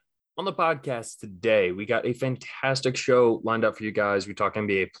On the podcast today, we got a fantastic show lined up for you guys. We talk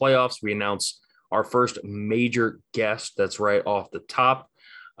NBA playoffs. We announce our first major guest. That's right off the top.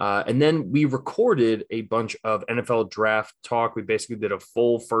 And then we recorded a bunch of NFL draft talk. We basically did a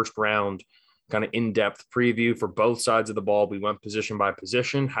full first round kind of in-depth preview for both sides of the ball. We went position by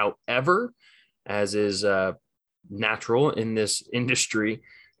position. However, as is natural in this industry,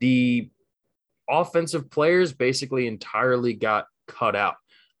 the offensive players basically entirely got cut out.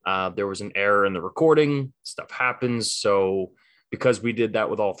 There was an error in the recording. Stuff happens. So because we did that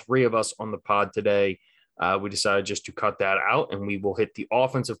with all three of us on the pod today, we decided just to cut that out, and we will hit the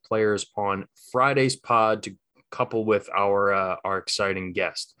offensive players on Friday's pod to couple with our exciting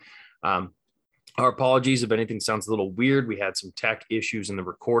guest. Our apologies if anything sounds a little weird. We had some tech issues in the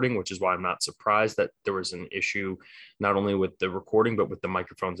recording, which is why I'm not surprised that there was an issue not only with the recording, but with the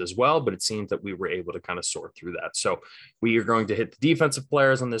microphones as well. But it seems that we were able to kind of sort through that. So we are going to hit the defensive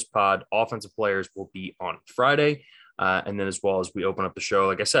players on this pod. Offensive players will be on Friday. And then as well as we open up the show,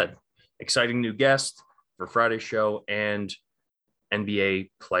 like I said, exciting new guest for Friday's show and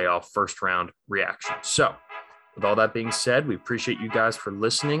NBA playoff first round reaction. So with all that being said, we appreciate you guys for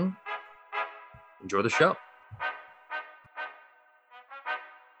listening. Enjoy the show.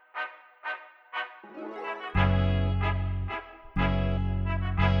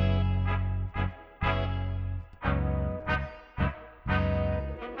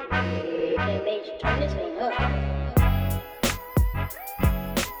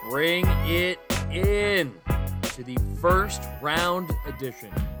 Bring it in to the first round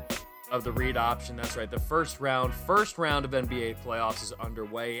edition of the read option. That's right. The first round of NBA playoffs is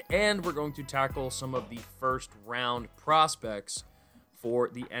underway, and we're going to tackle some of the first round prospects for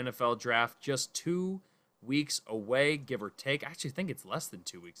the NFL draft. Just 2 weeks away, give or take. I actually think it's less than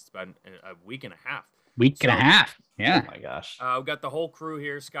 2 weeks. It's about a week and a half. And a half. Yeah. Oh my gosh. We've got the whole crew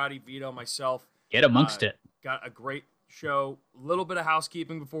here. Scotty, Vito, myself. Get amongst it. Got a great show. A little bit of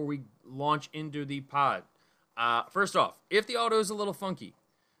housekeeping before we launch into the pod. First off, if the audio is a little funky,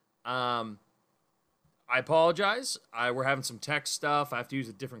 I apologize. We're having some tech stuff. I have to use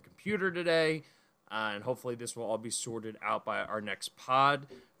a different computer today, and hopefully this will all be sorted out by our next pod.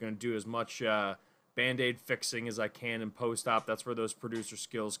 I'm going to do as much Band-Aid fixing as I can in post-op. That's where those producer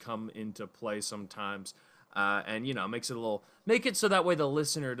skills come into play sometimes, and make it so that way the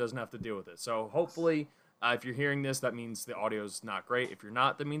listener doesn't have to deal with it. So hopefully, if you're hearing this, that means the audio is not great. If you're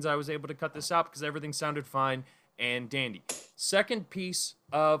not, that means I was able to cut this out because everything sounded fine and dandy. Second piece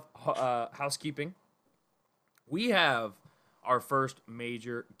of housekeeping, we have our first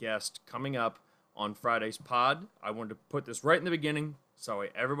major guest coming up on Friday's pod. I wanted to put this right in the beginning so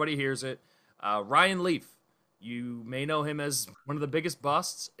everybody hears it. Ryan Leaf, you may know him as one of the biggest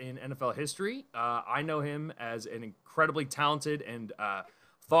busts in NFL history. I know him as an incredibly talented and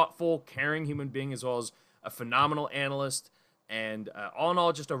thoughtful, caring human being, as well as a phenomenal analyst. And all in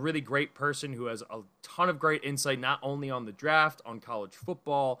all, just a really great person who has a ton of great insight, not only on the draft, on college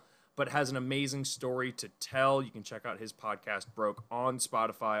football, but has an amazing story to tell. You can check out his podcast, Broke, on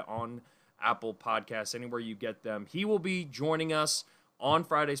Spotify, on Apple Podcasts, anywhere you get them. He will be joining us on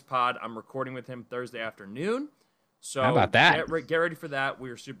Friday's pod. I'm recording with him Thursday afternoon. So how about that? Get ready for that.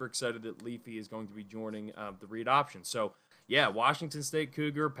 We are super excited that Leafy is going to be joining the read option. So, yeah, Washington State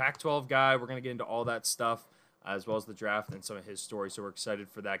Cougar, Pac-12 guy. We're going to get into all that stuff, as well as the draft and some of his stories. So we're excited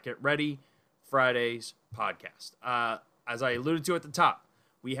for that. Get ready, Friday's podcast. As I alluded to at the top,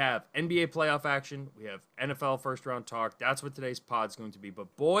 we have NBA playoff action. We have NFL first-round talk. That's what today's pod is going to be.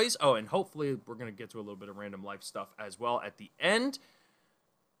 But, boys, and hopefully we're going to get to a little bit of random life stuff as well at the end.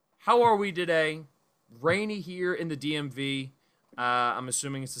 How are we today? Rainy here in the DMV. I'm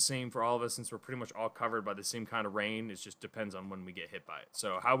assuming it's the same for all of us since we're pretty much all covered by the same kind of rain. It just depends on when we get hit by it.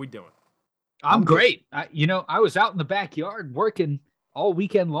 So how are we doing? I'm great. I was out in the backyard working all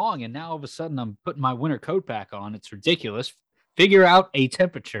weekend long, and now all of a sudden I'm putting my winter coat back on. It's ridiculous. Figure out a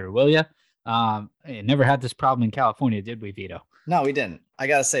temperature, will you? Never had this problem in California, did we, Vito? No, we didn't. I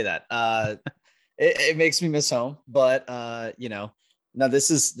got to say that. It makes me miss home, but no,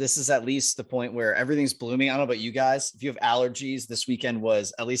 this is at least the point where everything's blooming. I don't know about you guys. If you have allergies, this weekend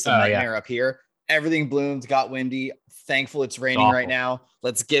was at least a nightmare up here. Everything bloomed, got windy. Thankful it's raining right now.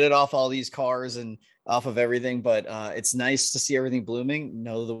 Let's get it off all these cars and off of everything. But it's nice to see everything blooming.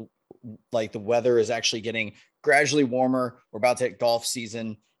 The weather is actually getting gradually warmer. We're about to hit golf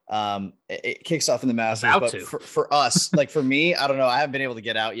season. It kicks off in the Masters, but for us, like for me, I don't know. I haven't been able to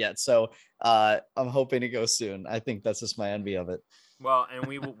get out yet. So I'm hoping to go soon. I think that's just my envy of it. Well, and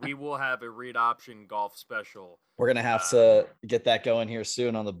we will have a read option golf special. We're gonna have to get that going here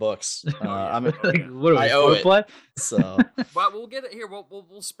soon on the books. What are we, I owe it. foreplay? So, but we'll get it here.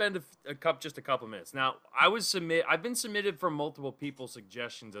 We'll spend just a couple minutes. Now, I've been submitted from multiple people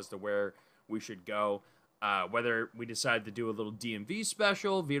suggestions as to where we should go. Whether we decide to do a little DMV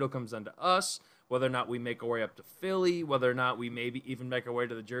special, Vito comes down to us. Whether or not we make our way up to Philly, whether or not we maybe even make our way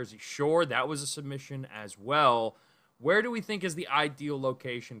to the Jersey Shore, that was a submission as well. Where do we think is the ideal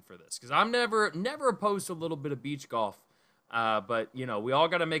location for this? Because I'm never opposed to a little bit of beach golf, but we all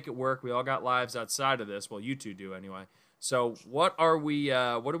got to make it work. We all got lives outside of this. Well, you two do anyway. So what are we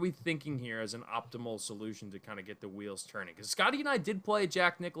thinking here as an optimal solution to kind of get the wheels turning? Because Scotty and I did play a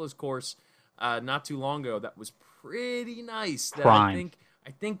Jack Nicklaus course not too long ago that was pretty nice. That I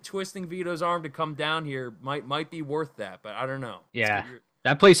think twisting Vito's arm to come down here might be worth that, but I don't know. Yeah,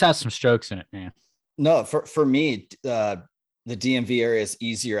 that place has some strokes in it, man. No, for me, the DMV area is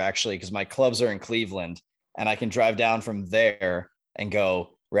easier actually because my clubs are in Cleveland and I can drive down from there and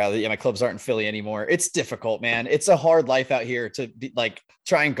go my clubs aren't in Philly anymore. It's difficult, man. It's a hard life out here to be like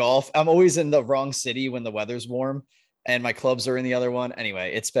try and golf. I'm always in the wrong city when the weather's warm and my clubs are in the other one.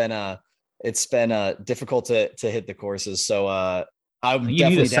 Anyway, it's been difficult to hit the courses. So I'm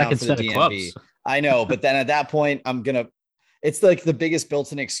definitely down for the DMV. I know, but then at that point, it's like the biggest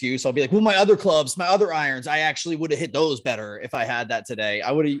built-in excuse. I'll be like, well, my other clubs, my other irons, I actually would have hit those better if I had that today.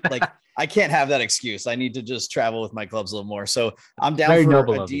 I would have I can't have that excuse. I need to just travel with my clubs a little more. So I'm down for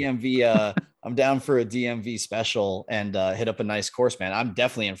a DMV. I'm down for a DMV special and hit up a nice course, man. I'm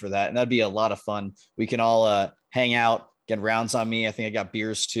definitely in for that. And that'd be a lot of fun. We can all hang out, get rounds on me. I think I got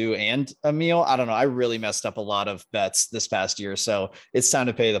beers too and a meal. I don't know. I really messed up a lot of bets this past year. So it's time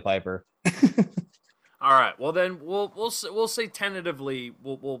to pay the piper. All right. Well, then we'll say tentatively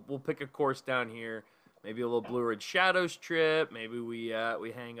we'll pick a course down here. Maybe a little Blue Ridge Shadows trip. Maybe we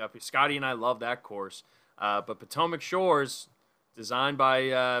hang up. Scotty and I love that course. But Potomac Shores, designed by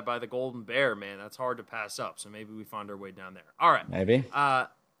the Golden Bear, man, that's hard to pass up. So maybe we find our way down there. All right. Maybe.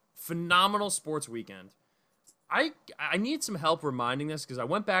 Phenomenal sports weekend. I need some help reminding this because I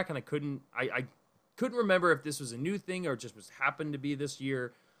went back and I couldn't remember if this was a new thing or just happened to be this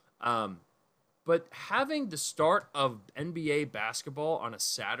year. But having the start of NBA basketball on a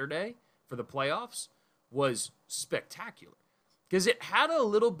Saturday for the playoffs was spectacular because it had a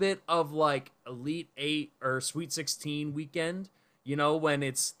little bit of like Elite 8 or Sweet 16 weekend, when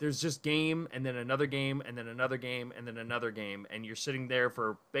there's just game and then another game and then another game and then another game. And you're sitting there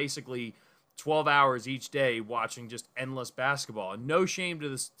for basically 12 hours each day watching just endless basketball. And no shame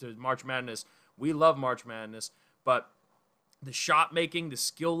to March Madness. We love March Madness, but the shot making, the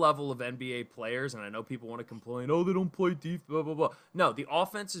skill level of NBA players, and I know people want to complain, oh, they don't play deep, blah, blah, blah. No, the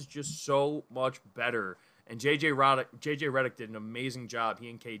offense is just so much better. And JJ Redick did an amazing job. He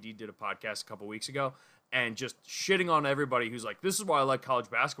and KD did a podcast a couple weeks ago and just shitting on everybody who's like, this is why I like college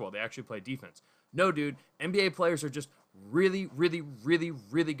basketball. They actually play defense. No, dude, NBA players are just really, really, really,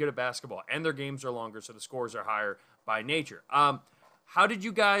 really good at basketball, and their games are longer, so the scores are higher by nature. How did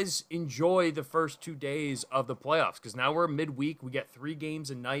you guys enjoy the first 2 days of the playoffs? Because now we're midweek. We get 3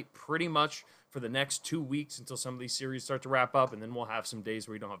 games a night pretty much for the next 2 weeks until some of these series start to wrap up, and then we'll have some days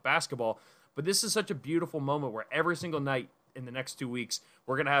where we don't have basketball. But this is such a beautiful moment where every single night in the next 2 weeks,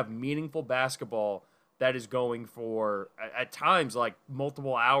 we're going to have meaningful basketball that is going for, at times, like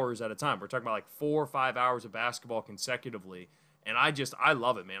multiple hours at a time. We're talking about like 4 or 5 hours of basketball consecutively. And I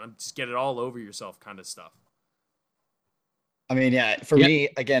love it, man. I'm just get it all over yourself kind of stuff. I mean, yeah, for me,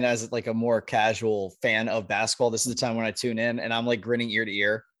 again, as like a more casual fan of basketball, this is the time when I tune in and I'm like grinning ear to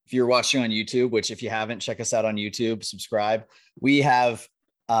ear. If you're watching on YouTube, which if you haven't, check us out on YouTube, subscribe. We have,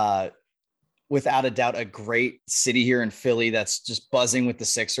 without a doubt, a great city here in Philly that's just buzzing with the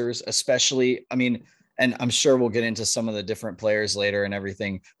Sixers, especially, I mean, and I'm sure we'll get into some of the different players later and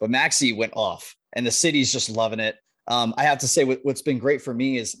everything, but Maxey went off and the city's just loving it. I have to say what's been great for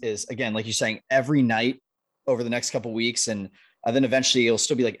me is again, like you're saying, every night over the next couple of weeks. And then eventually it'll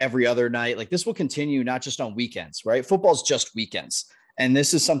still be like every other night. Like this will continue, not just on weekends, right? Football's just weekends. And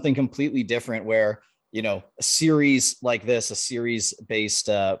this is something completely different where, a series like this, a series based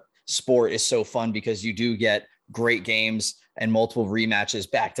sport is so fun because you do get great games and multiple rematches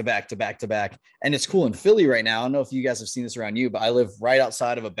back to back to back to back. And it's cool in Philly right now. I don't know if you guys have seen this around you, but I live right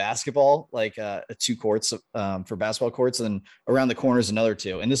outside of a basketball, like 2 courts for basketball courts, and around the corner is another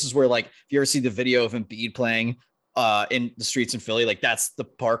 2. And this is where, like, if you ever see the video of Embiid playing in the streets in Philly, like that's the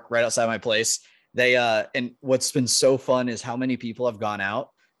park right outside my place. And what's been so fun is how many people have gone out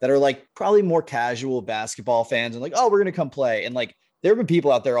that are like probably more casual basketball fans and like, oh, we're going to come play. And like, there have been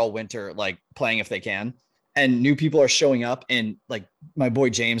people out there all winter, like playing if they can. and new people are showing up. And like my boy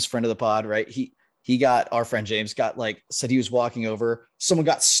James, friend of the pod, right? He got, our friend James got like, said he was walking over, someone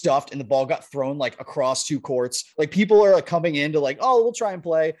got stuffed and the ball got thrown like across 2 courts. Like people are like coming in to like, oh, we'll try and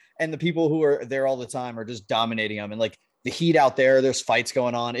play. And the people who are there all the time are just dominating them. And like the heat out there, there's fights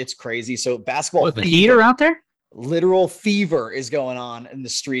going on. It's crazy. So basketball, the heater out there, literal fever is going on in the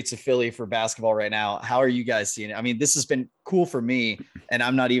streets of Philly for basketball right now. How are you guys seeing it? I mean, this has been cool for me, and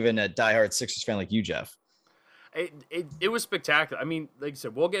I'm not even a diehard Sixers fan like you, Jeff. It was spectacular. I mean, like I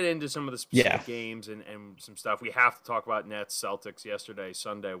said, we'll get into some of the specific games and some stuff. We have to talk about Nets Celtics yesterday,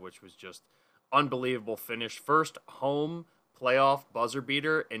 Sunday, which was just unbelievable finish. First home playoff buzzer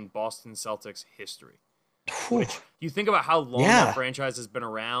beater in Boston Celtics history. Which you think about how long that franchise has been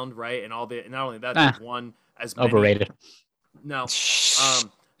around, right? And not only that, they've won as many. Overrated. No.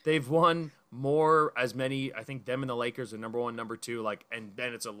 They've won more, as many, I think them and the Lakers are number 1, number 2, like, and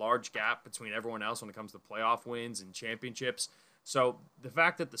then it's a large gap between everyone else when it comes to playoff wins and championships. So the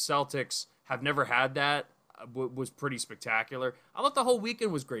fact that the Celtics have never had that was pretty spectacular. I thought the whole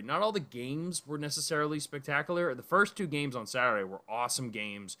weekend was great. Not all the games were necessarily spectacular. The first 2 games on Saturday were awesome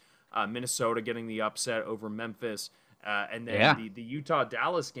games. Minnesota getting the upset over Memphis, and then the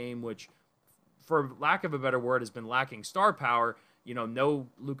Utah-Dallas game, which, for lack of a better word, has been lacking star power. You know, no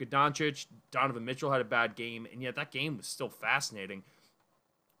Luka Doncic, Donovan Mitchell had a bad game, and yet that game was still fascinating.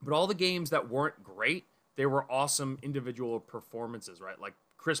 But all the games that weren't great, they were awesome individual performances, right? Like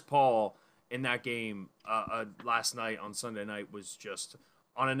Chris Paul in that game last night on Sunday night was just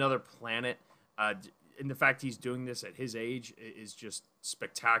on another planet. And the fact he's doing this at his age is just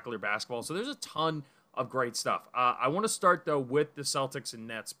spectacular basketball. So there's a ton of great stuff. I want to start, though, with the Celtics and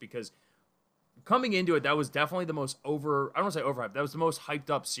Nets, because coming into it, that was definitely the most I don't want to say overhyped. That was the most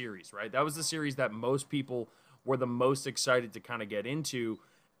hyped up series, right? That was the series that most people were the most excited to kind of get into.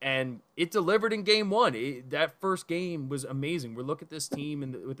 And it delivered in game 1. That first game was amazing. We look at this team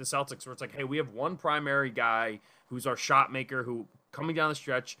with the Celtics where it's like, hey, we have one primary guy who's our shot maker who, coming down the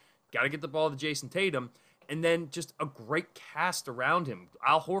stretch, got to get the ball to Jason Tatum, and then just a great cast around him.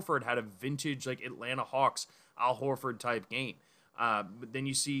 Al Horford had a vintage, like, Atlanta Hawks Al Horford type game. But then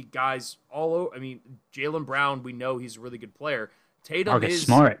you see guys all over. I mean, Jaylen Brown, we know he's a really good player. Tatum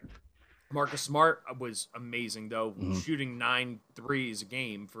Marcus Smart was amazing, though. Shooting 9 threes a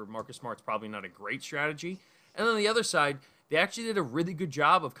game for Marcus Smart's probably not a great strategy. And on the other side, they actually did a really good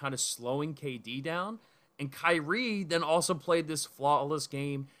job of kind of slowing KD down. And Kyrie then also played this flawless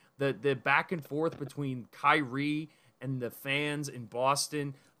game. The back and forth between Kyrie and the fans in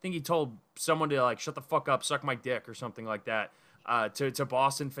Boston. I think he told someone to, like, shut the fuck up, suck my dick, or something like that. To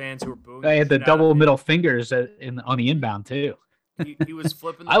Boston fans who were booing. They had the double middle fingers on the inbound too. He was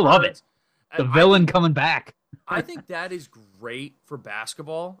flipping. I love it. The villain coming back. I think that is great for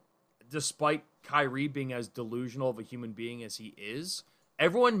basketball, despite Kyrie being as delusional of a human being as he is.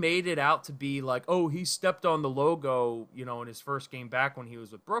 Everyone made it out to be like, oh, he stepped on the logo, you know, in his first game back when he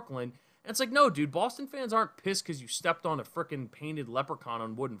was with Brooklyn. And it's like, no, dude, Boston fans aren't pissed because you stepped on a freaking painted leprechaun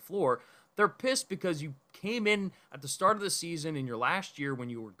on wooden floor. They're pissed because you came in at the start of the season in your last year when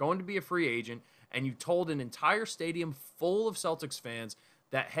you were going to be a free agent, and you told an entire stadium full of Celtics fans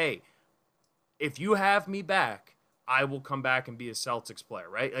that, hey, if you have me back, I will come back and be a Celtics player,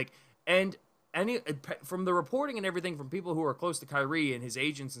 right? Like, and from the reporting and everything from people who are close to Kyrie and his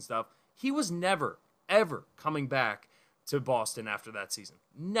agents and stuff, he was never, ever coming back to Boston after that season.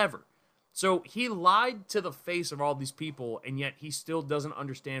 Never. So he lied to the face of all these people, and yet he still doesn't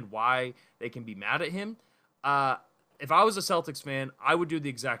understand why they can be mad at him. If I was a Celtics fan, I would do the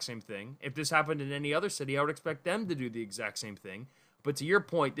exact same thing. If this happened in any other city, I would expect them to do the exact same thing. But to your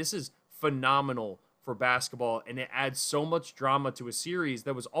point, this is phenomenal for basketball, and it adds so much drama to a series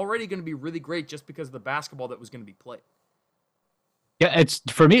that was already going to be really great just because of the basketball that was going to be played. Yeah,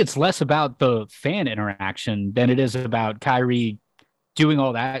 for me, it's less about the fan interaction than it is about Kyrie doing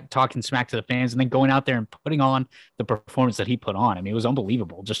all that, talking smack to the fans, and then going out there and putting on the performance that he put on. I mean, it was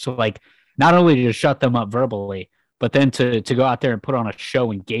unbelievable just to, like, not only to shut them up verbally, but then to go out there and put on a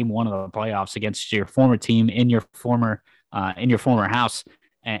show in game 1 of the playoffs against your former team in your former house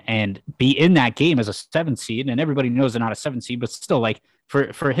and be in that game as a 7 seed. And everybody knows they're not a 7 seed, but still, like,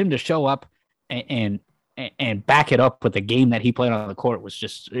 for him to show up and back it up with the game that he played on the court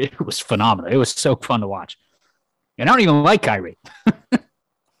it was phenomenal. It was so fun to watch. And I don't even like Kyrie.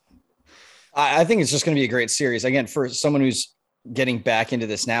 I think it's just going to be a great series. Again, for someone who's getting back into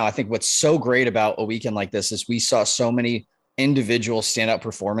this now, I think what's so great about a weekend like this is we saw so many individual standout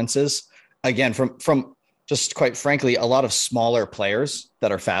performances. Again, from just quite frankly, a lot of smaller players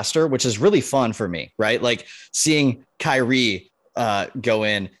that are faster, which is really fun for me, right? Like seeing Kyrie go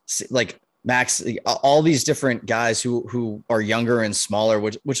in, like Max, all these different guys who are younger and smaller,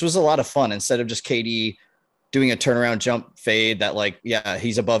 which was a lot of fun instead of just KD doing a turnaround jump fade that like, yeah,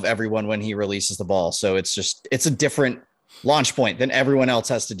 he's above everyone when he releases the ball. So it's a different launch point than everyone else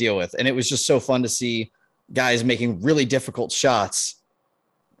has to deal with. And it was just so fun to see guys making really difficult shots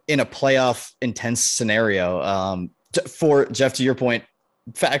in a playoff intense scenario. For Jeff, to your point,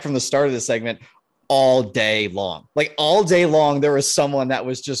 fact from the start of the segment, all day long, like all day long, there was someone that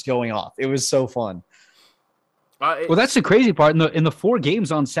was just going off. It was so fun. Well, that's the crazy part. In the 4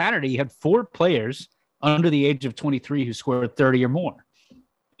 games on Saturday, you had 4 players under the age of 23 who scored 30 or more.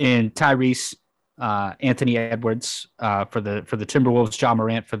 In Tyrese, Anthony Edwards for the Timberwolves, John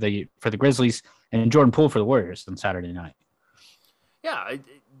Morant for the Grizzlies, and Jordan Poole for the Warriors on Saturday night. Yeah,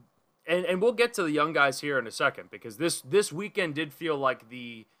 and we'll get to the young guys here in a second, because this weekend did feel like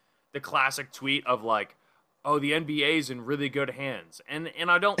the classic tweet of like, oh, the NBA's in really good hands. And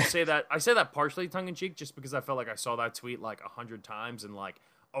I don't say that, I say that partially tongue in cheek just because I felt like I saw that tweet like 100 times in like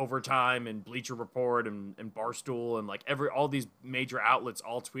Overtime and Bleacher Report and Barstool and like all these major outlets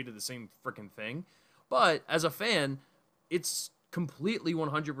all tweeted the same freaking thing. But as a fan, it's completely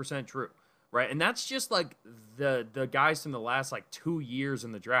 100% true, right? And that's just like the guys from the last like 2 years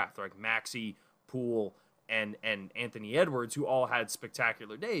in the draft, like Maxey, Poole, and Anthony Edwards, who all had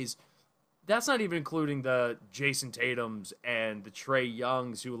spectacular days. That's not even including the Jason Tatums and the Trae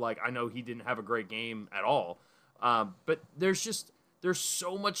Youngs, who, like, I know he didn't have a great game at all. But there's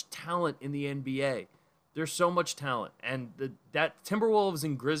so much talent in the NBA. There's so much talent. And that Timberwolves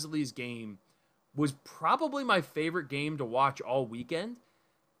and Grizzlies game was probably my favorite game to watch all weekend,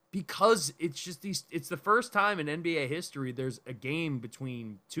 because it's the first time in NBA history there's a game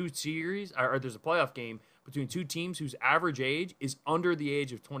between two series, or there's a playoff game between two teams whose average age is under the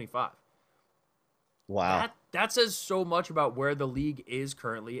age of 25. Wow. That says so much about where the league is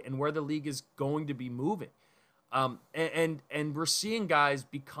currently and where the league is going to be moving. And we're seeing guys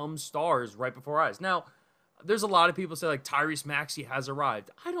become stars right before our eyes. Now, there's a lot of people say like Tyrese Maxey has arrived.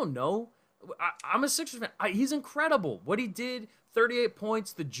 I don't know. I'm a Sixers fan. He's incredible. What he did, 38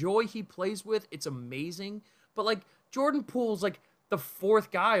 points, the joy he plays with, it's amazing. But like Jordan Poole's like the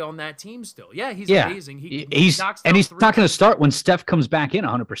 4th guy on that team still. Yeah, he's amazing. He's not going to start when Steph comes back in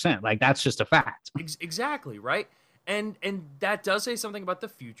 100%. Like, that's just a fact. Exactly, right? And that does say something about the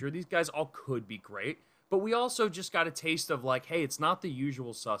future. These guys all could be great, but we also just got a taste of like, hey, it's not the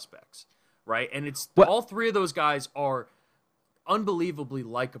usual suspects, right? And all 3 of those guys are unbelievably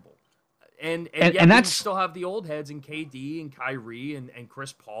likable. And that's we still have the old heads in KD and Kyrie and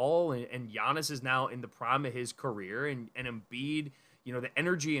Chris Paul, and Giannis is now in the prime of his career, and Embiid, you know, the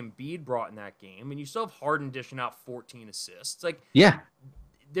energy Embiid brought in that game, and you still have Harden dishing out 14 assists. Like, yeah,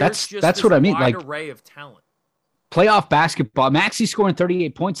 that's what I mean. Wide like, array of talent. Playoff basketball, Maxey scoring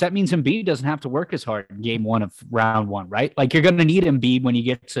 38 points. That means Embiid doesn't have to work as hard in game 1 of round 1, right? Like, you're going to need Embiid when you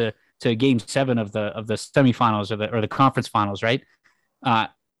get to game 7 of the semifinals or the conference finals, right?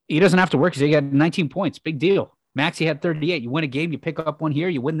 He doesn't have to work because he got 19 points. Big deal. Maxey had 38. You win a game, you pick up one here,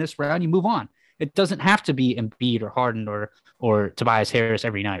 you win this round, you move on. It doesn't have to be Embiid or Harden or Tobias Harris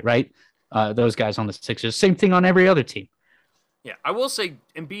every night, right? Those guys on the Sixers. Same thing on every other team. Yeah, I will say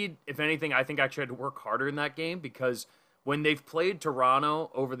Embiid, if anything, I think actually had to work harder in that game, because when they've played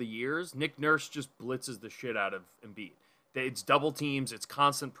Toronto over the years, Nick Nurse just blitzes the shit out of Embiid. It's double teams, it's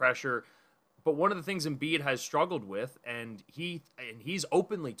constant pressure. But one of the things Embiid has struggled with, and he's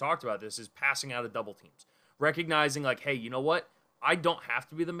openly talked about this, is passing out of double teams. Recognizing like, hey, you know what? I don't have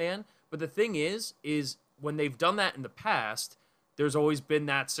to be the man. But the thing is when they've done that in the past, there's always been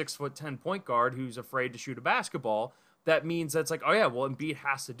that 6'10" point guard who's afraid to shoot a basketball. That means that's like, oh yeah, well, Embiid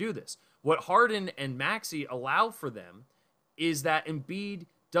has to do this. What Harden and Maxey allow for them is that Embiid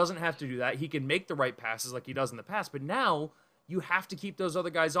doesn't have to do that. He can make the right passes like he does in the past. But now you have to keep those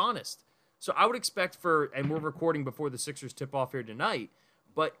other guys honest. So I would expect and we're recording before the Sixers tip off here tonight,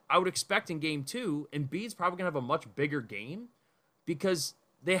 but I would expect in game 2, Embiid's probably going to have a much bigger game, because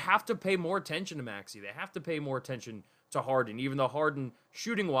they have to pay more attention to Maxey. They have to pay more attention to Harden, even though Harden,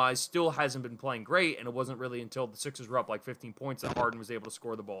 shooting-wise, still hasn't been playing great, and it wasn't really until the Sixers were up like 15 points that Harden was able to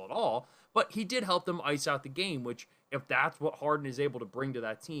score the ball at all. But he did help them ice out the game, which, if that's what Harden is able to bring to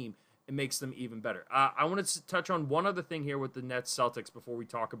that team, it makes them even better. I want to touch on one other thing here with the Nets-Celtics before we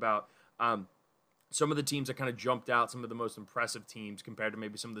talk about some of the teams that kind of jumped out, some of the most impressive teams compared to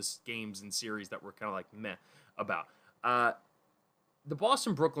maybe some of the games and series that we're kind of like meh about. The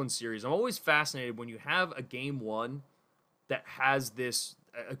Boston-Brooklyn series, I'm always fascinated when you have a game 1 that has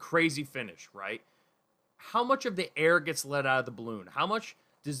a crazy finish, right? How much of the air gets let out of the balloon? How much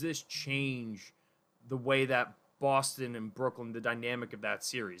does this change the way that Boston and Brooklyn, the dynamic of that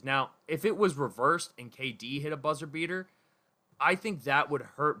series. Now, if it was reversed and KD hit a buzzer beater, I think that would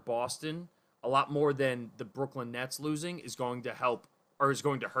hurt Boston a lot more than the Brooklyn Nets losing is going to help or is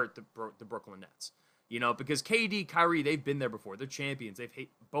going to hurt the Brooklyn Nets. Because KD, Kyrie, they've been there before. They're champions. They've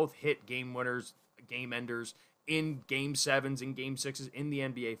both hit game winners, game enders in game 7s and game 6s in the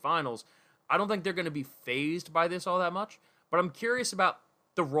NBA Finals. I don't think they're going to be fazed by this all that much, but I'm curious about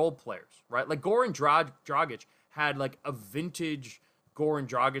the role players, right? Like Goran Dragic had like a vintage Goran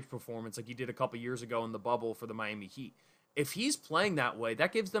Dragic performance like he did a couple years ago in the bubble for the Miami Heat. If he's playing that way,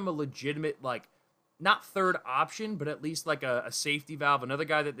 that gives them a legitimate, like, not third option, but at least like a safety valve, another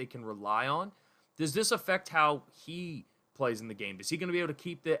guy that they can rely on. Does this affect how he plays in the game? Is he going to be able to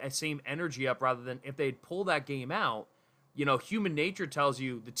keep the same energy up rather than if they'd pull that game out? Human nature tells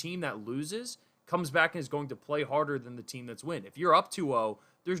you the team that loses comes back and is going to play harder than the team that's win. If you're up 2-0,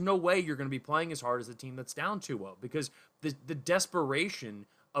 there's no way you're going to be playing as hard as the team that's down 2-0 because the desperation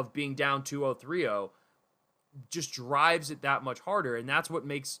of being down 2-0, 3-0 just drives it that much harder, and that's what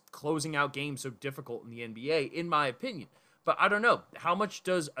makes closing out games so difficult in the NBA, in my opinion. But I don't know. How much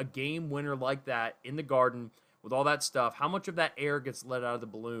does a game winner like that in the Garden with all that stuff, how much of that air gets let out of the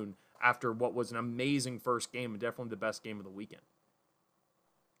balloon after what was an amazing first game and definitely the best game of the weekend?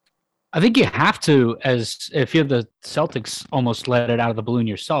 I think you have to, as if you're the Celtics, almost let it out of the balloon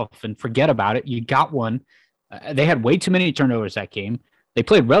yourself and forget about it. You got one. They had way too many turnovers that game. They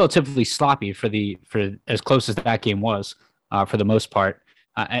played relatively sloppy for as close as that game was, for the most part,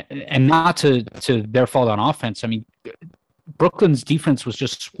 and not to their fault on offense. I mean, Brooklyn's defense was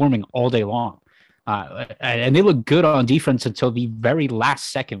just swarming all day long, and they looked good on defense until the very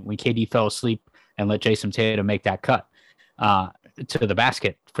last second when KD fell asleep and let Jason Tatum make that cut to the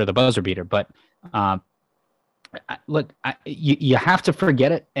basket for the buzzer beater. But look, you have to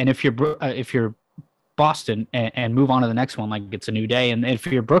forget it, and if you're Boston and move on to the next one like it's a new day. And if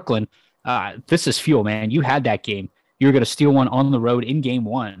you're Brooklyn, this is fuel, man. You had that game. You're going to steal one on the road in game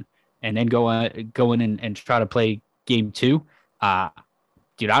 1 and then go in and try to play game 2. Dude, I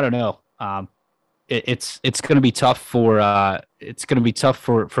don't know. It's going to be tough for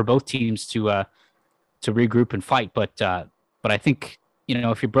both teams to regroup and fight. But I think,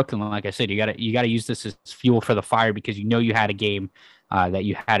 if you're Brooklyn, like I said, you got to use this as fuel for the fire because you had a game that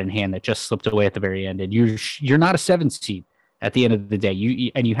you had in hand that just slipped away at the very end, and you're not a 7 seed at the end of the day.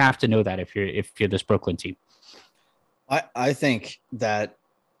 You have to know that if you're this Brooklyn team. I think that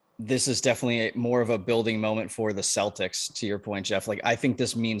this is definitely more of a building moment for the Celtics. To your point, Jeff, like I think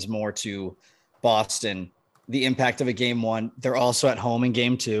this means more to Boston. The impact of a game 1. They're also at home in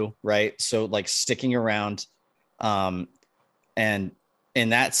game 2, right? So like sticking around, and in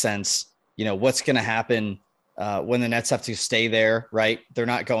that sense, what's going to happen when the Nets have to stay there, right? They're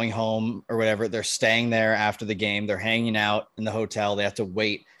not going home or whatever. They're staying there after the game. They're hanging out in the hotel. They have to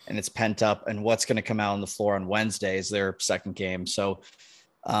wait, and it's pent up. And what's going to come out on the floor on Wednesday is their second game. So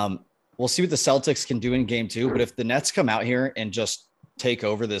we'll see what the Celtics can do in game 2. But if the Nets come out here and just take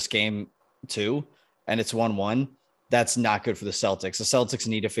over this game 2 and it's 1-1, that's not good for the Celtics. The Celtics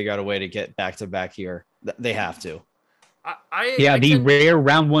need to figure out a way to get back-to-back here. They have to. The rare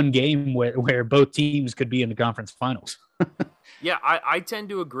round 1 game where both teams could be in the conference finals. Yeah, I tend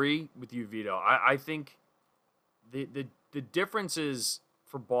to agree with you, Vito. I think the difference is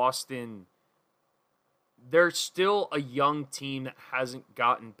for Boston, they're still a young team that hasn't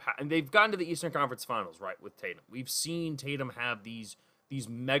gotten and they've gotten to the Eastern Conference Finals, right, with Tatum. We've seen Tatum have these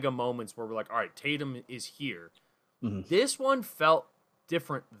mega moments where we're like, all right, Tatum is here. Mm-hmm. This one felt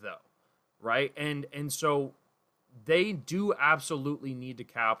different though, right? And so they do absolutely need to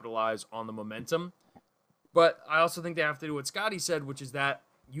capitalize on the momentum. But I also think they have to do what Scotty said, which is that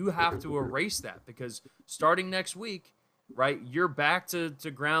you have to erase that because starting next week, right, you're back to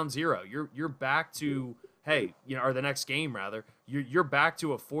ground zero. You're back to, or the next game rather, you're back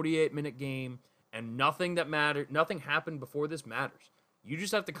to a 48-minute game and nothing happened before this matters. You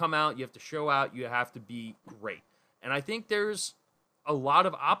just have to come out, you have to show out, you have to be great. And I think there's a lot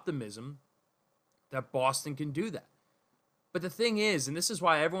of optimism that Boston can do that. But the thing is, and this is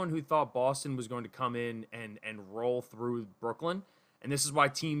why everyone who thought Boston was going to come in and roll through Brooklyn, and this is why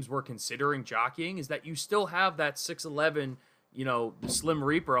teams were considering jockeying, is that you still have that 6'11", the Slim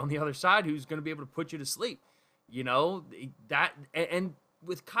Reaper on the other side who's going to be able to put you to sleep. That and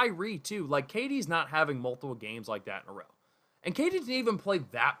with Kyrie too, like KD's not having multiple games like that in a row. And KD didn't even play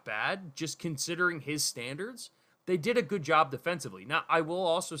that bad, just considering his standards. They did a good job defensively. Now, I will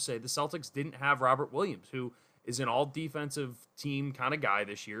also say the Celtics didn't have Robert Williams, who is an all-defensive team kind of guy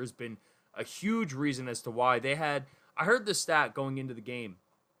this year, has been a huge reason as to why they had – I heard the stat going into the game,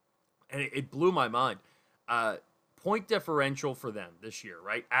 and it blew my mind. point differential for them this year,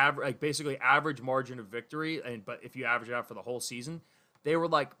 right? Like basically average margin of victory, but if you average it out for the whole season, they were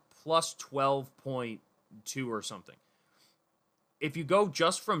like plus 12.2 or something. If you go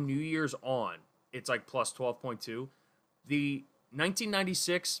just from New Year's on, it's like plus 12.2. The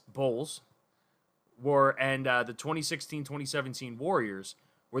 1996 Bulls and the 2016-2017 Warriors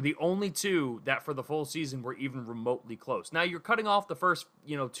were the only two that for the full season were even remotely close. Now you're cutting off the first,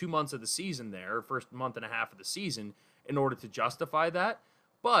 2 months of the season there, first month and a half of the season in order to justify that.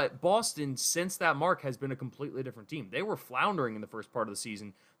 But Boston, since that mark, has been a completely different team. They were floundering in the first part of the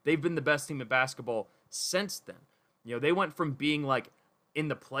season. They've been the best team in basketball since then. They went from being like in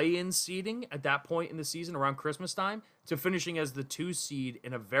the play-in seeding at that point in the season around Christmas time to finishing as the 2 seed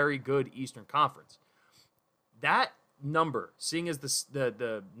in a very good Eastern Conference. That number, seeing as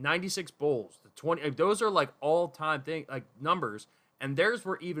the 96 Bulls, the 20, those are like all-time numbers, and theirs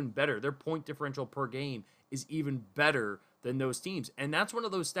were even better. Their point differential per game is even better than those teams. And that's one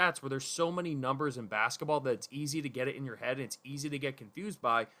of those stats where there's so many numbers in basketball that it's easy to get it in your head and it's easy to get confused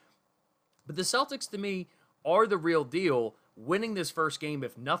by. But the Celtics, to me, are the real deal. Winning this first game,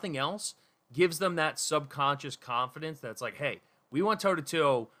 if nothing else, gives them that subconscious confidence that's like, hey, we went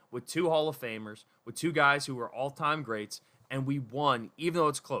toe-to-toe with 2 Hall of Famers, with 2 guys who were all-time greats, and we won, even though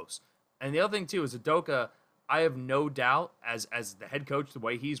it's close. And the other thing, too, is Udoka, I have no doubt, as the head coach, the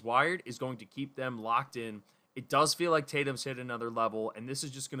way he's wired, is going to keep them locked in. It does feel like Tatum's hit another level, and this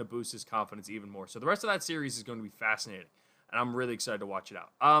is just going to boost his confidence even more. So the rest of that series is going to be fascinating, and I'm really excited to watch it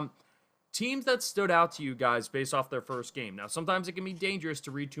out. Teams that stood out to you guys based off their first game. Now, sometimes it can be dangerous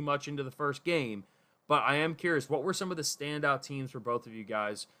to read too much into the first game, but I am curious, what were some of the standout teams for both of you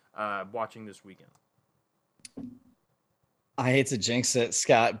guys watching this weekend? I hate to jinx it,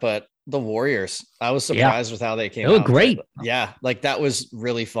 Scott, but the Warriors. I was surprised with how they came out. They look great. Yeah, like that was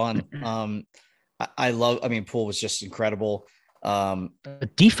really fun. Poole was just incredible.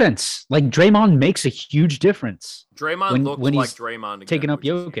 Defense, like Draymond makes a huge difference. Draymond looked like Draymond again, taking up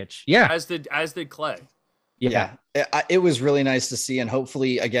Jokic. Yeah, as did Clay. Yeah. It was really nice to see, and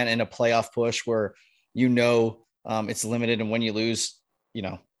hopefully, again, in a playoff push where it's limited, and when you lose,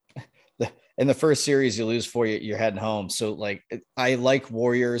 in the first series you lose 4, you're heading home. So like I like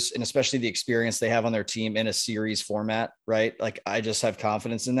Warriors, and especially the experience they have on their team in a series format, right? Like I just have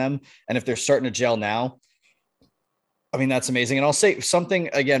confidence in them, and if they're starting to gel now, I mean, that's amazing. And I'll say something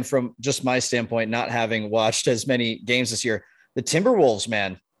again from just my standpoint, not having watched as many games this year. The Timberwolves,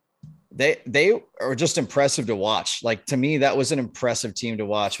 man, they are just impressive to watch. Like to me, that was an impressive team to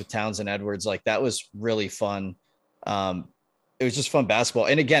watch with Towns and Edwards. Like that was really fun. It was just fun basketball.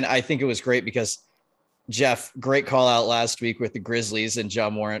 And again, I think it was great because Jeff, great call out last week with the Grizzlies and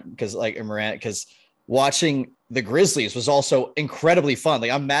John Morant, because watching the Grizzlies was also incredibly fun.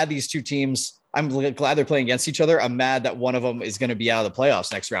 Like I'm mad these two teams, I'm glad they're playing against each other. I'm mad that one of them is going to be out of the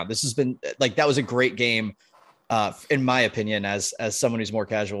playoffs next round. This has been like, that was a great game, in my opinion, as someone who's more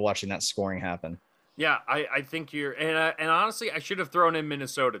casual watching that scoring happen. Yeah, I think and honestly, I should have thrown in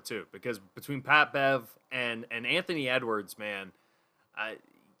Minnesota too, because between Pat Bev and Anthony Edwards, man,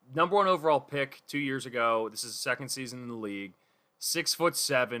 number 1 overall pick 2 years ago. This is his second season in the league.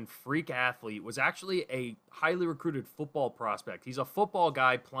 6'7", freak athlete, was actually a highly recruited football prospect. He's a football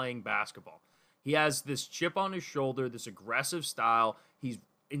guy playing basketball. He has this chip on his shoulder, this aggressive style. He's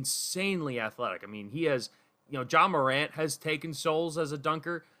insanely athletic. I mean, he has, John Morant has taken souls as a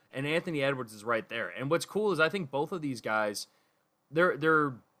dunker, and Anthony Edwards is right there. And what's cool is I think both of these guys,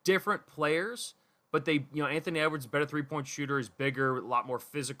 they're different players, but Anthony Edwards is a better three-point shooter, is bigger, a lot more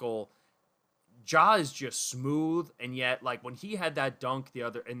physical. Ja is just smooth, and yet, like, when he had that dunk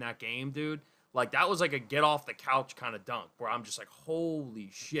in that game, dude, like, that was like a get-off-the-couch kind of dunk, where I'm just like, holy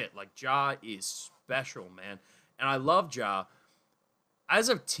shit, like, Ja is special, man. And I love Ja. As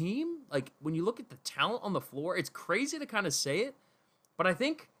a team, like, when you look at the talent on the floor, it's crazy to kind of say it, but I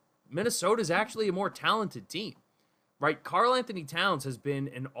think Minnesota is actually a more talented team, right? Karl Anthony Towns has been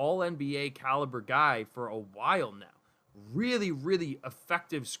an all-NBA caliber guy for a while now. Really, really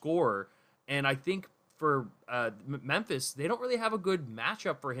effective scorer. And I think for Memphis, they don't really have a good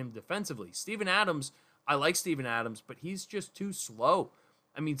matchup for him defensively. Steven Adams, I like Steven Adams, but he's just too slow.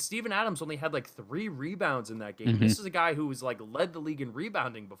 I mean, Steven Adams only had like 3 rebounds in that game. Mm-hmm. This is a guy who was like led the league in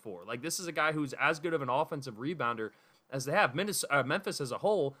rebounding before. Like this is a guy who's as good of an offensive rebounder as they have. Memphis as a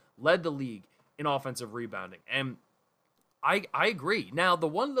whole led the league in offensive rebounding. And I agree. Now, the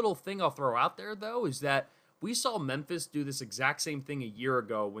one little thing I'll throw out there, though, is that we saw Memphis do this exact same thing a year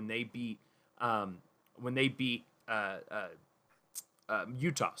ago when they beat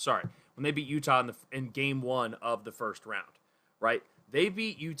Utah. Sorry, when they beat Utah in game 1 of the first round, right? They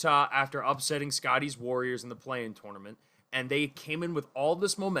beat Utah after upsetting Scotty's Warriors in the play-in tournament, and they came in with all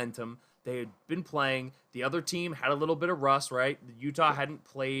this momentum. They had been playing. The other team had a little bit of rust, right? Utah hadn't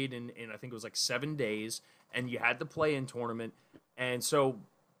played in I think it was like 7 days, and you had the play-in tournament. And so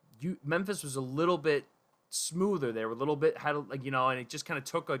Memphis was a little bit smoother. They were a little bit and it just kind of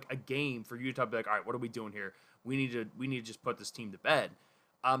took like a game for Utah to be like, all right, what are we doing here? We need to just put this team to bed.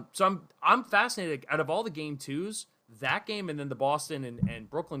 So I'm fascinated. Out of all the game twos, that game and then the Boston and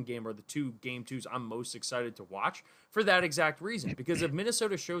Brooklyn game are the two game twos I'm most excited to watch for that exact reason. Because if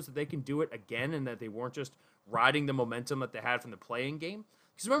Minnesota shows that they can do it again and that they weren't just riding the momentum that they had from the play-in game.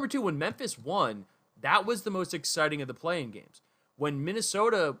 Because remember, too, when Memphis won, that was the most exciting of the play-in games. When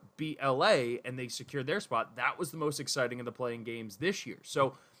Minnesota beat LA and they secured their spot, that was the most exciting of the play-in games this year.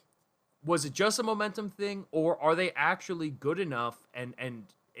 So was it just a momentum thing, or are they actually good enough and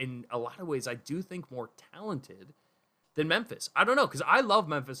in a lot of ways I do think more talented than Memphis? I don't know, because I love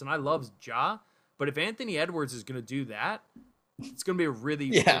Memphis and I love Ja, but if Anthony Edwards is going to do that, it's going to be a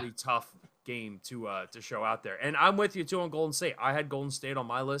really, really tough game to show out there. And I'm with you, too, on Golden State. I had Golden State on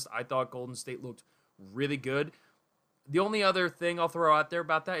my list. I thought Golden State looked really good. The only other thing I'll throw out there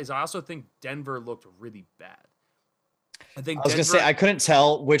about that is I also think Denver looked really bad. I was going to say, I couldn't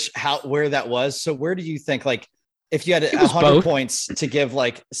tell where that was. So where do you think, like, if you had 100 both points to give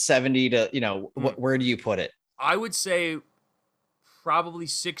like 70 to, where do you put it? I would say probably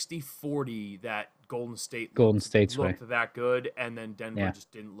 60-40 that Golden State's looked that good, and then Denver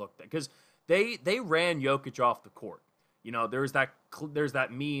just didn't look that, because they ran Jokic off the court. There's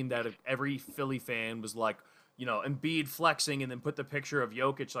that meme that every Philly fan was like, Embiid flexing, and then put the picture of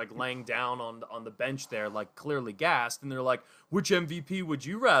Jokic like laying down on the bench there, like clearly gassed, and they're like, which MVP would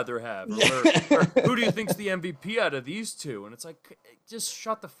you rather have? Or who do you think's the MVP out of these two? And it's like, just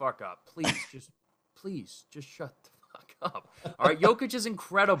shut the fuck up. Please, just shut the fuck up. All right, Jokic is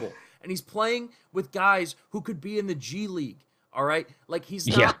incredible, and he's playing with guys who could be in the G League. All right, like, he's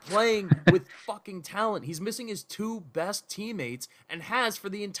not playing with fucking talent. He's missing his two best teammates and has for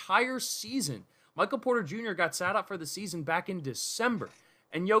the entire season. Michael Porter Jr. got sat out for the season back in December,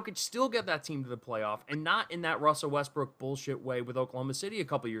 and Jokic still got that team to the playoff, and not in that Russell Westbrook bullshit way with Oklahoma City a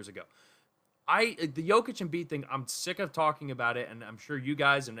couple years ago. The Jokic and Embiid thing, I'm sick of talking about it, and I'm sure you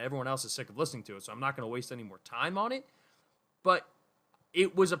guys and everyone else is sick of listening to it, so I'm not going to waste any more time on it. But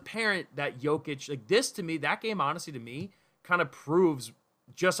it was apparent that Jokic, like, this to me, that game, honestly, to me, kind of proves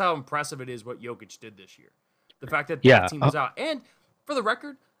just how impressive it is what Jokic did this year. The fact that that team was out. And for the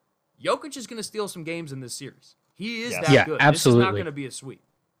record, Jokic is going to steal some games in this series. He is that good. Absolutely. This is not going to be a sweep.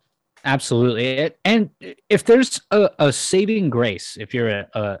 Absolutely. And if there's a saving grace, if you're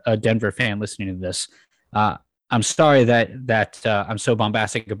a Denver fan listening to this, I'm sorry that I'm so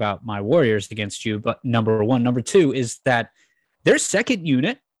bombastic about my Warriors against you, but number one. Number two is that their second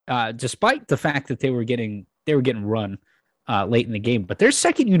unit, despite the fact that they were getting run late in the game, but their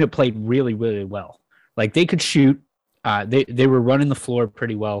second unit played really, really well. Like, they could shoot. They were running the floor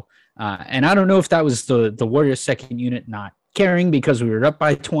pretty well. And I don't know if that was the Warriors second unit not caring because we were up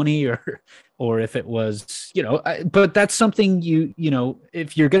by 20 or if it was, but that's something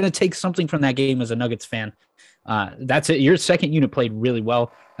if you're going to take something from that game as a Nuggets fan, that's it. Your second unit played really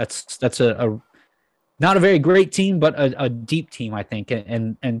well. That's a not a very great team, but a deep team, I think.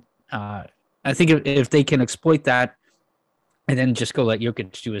 And I think if they can exploit that and then just go let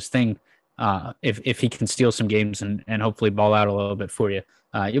Jokic do his thing, if he can steal some games and hopefully ball out a little bit for you,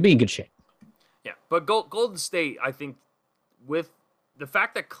 you'll be in good shape. Yeah, but Golden State, I think, with the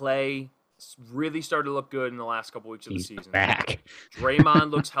fact that Klay really started to look good in the last couple weeks of the season, back. Draymond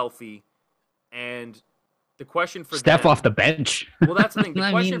looks healthy, and the question for Steph them, off the bench. Well, that's the thing.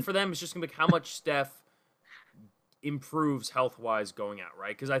 The question for them is just going to be how much Steph improves health-wise going out,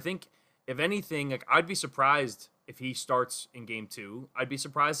 right? Because I think, if anything, like, I'd be surprised if he starts in Game 2. I'd be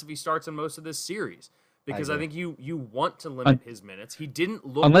surprised if he starts in most of this series, because I think you want to limit his minutes. He didn't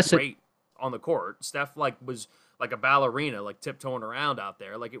look great on the court. Steph was like a ballerina, like tiptoeing around out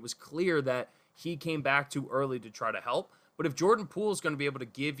there. Like, it was clear that he came back too early to try to help. But if Jordan Poole is going to be able to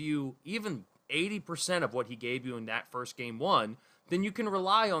give you even 80% of what he gave you in that first Game 1, then you can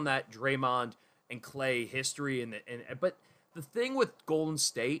rely on that Draymond and Klay history. But the thing with Golden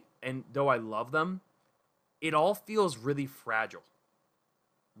State, and though I love them, it all feels really fragile,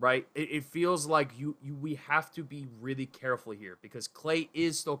 right? It feels like we have to be really careful here, because Klay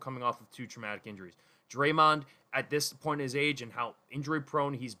is still coming off of 2 traumatic injuries. Draymond, at this point in his age and how injury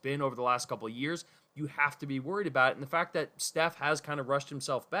prone he's been over the last couple of years, you have to be worried about it. And the fact that Steph has kind of rushed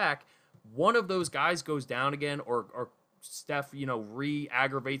himself back, one of those guys goes down again, or Steph,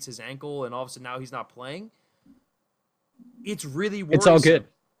 re-aggravates his ankle, and all of a sudden now he's not playing. It's really worrisome. It's all good.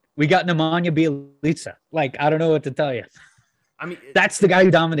 We got Nemanja Bjelica. Like, I don't know what to tell you. I mean, that's the guy who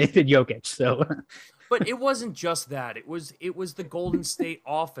dominated Jokic. So, but it wasn't just that. It was the Golden State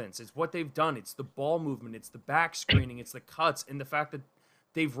offense. It's what they've done. It's the ball movement. It's the back screening. It's the cuts, and the fact that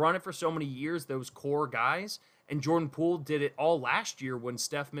they've run it for so many years. Those core guys, and Jordan Poole did it all last year when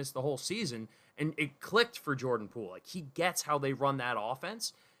Steph missed the whole season, and it clicked for Jordan Poole. Like, he gets how they run that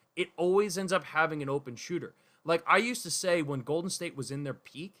offense. It always ends up having an open shooter. Like I used to say, when Golden State was in their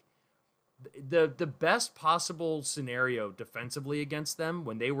peak, the best possible scenario defensively against them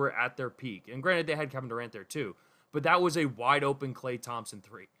when they were at their peak, and granted they had Kevin Durant there too, but that was a wide open Klay Thompson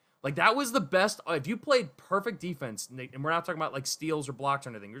 3. Like, that was the best. If you played perfect defense, and we're not talking about like steals or blocks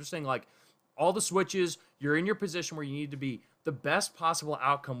or anything, you're just saying like all the switches, you're in your position where you need to be. The best possible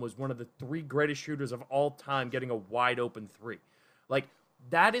outcome was one of the 3 greatest shooters of all time getting a wide open 3. Like,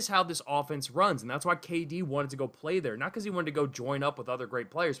 that is how this offense runs, and that's why KD wanted to go play there. Not because he wanted to go join up with other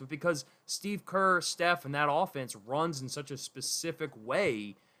great players, but because Steve Kerr, Steph, and that offense runs in such a specific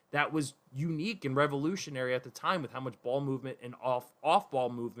way that was unique and revolutionary at the time with how much ball movement and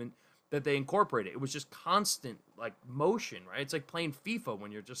off-ball movement that they incorporated. It was just constant, like, motion, right? It's like playing FIFA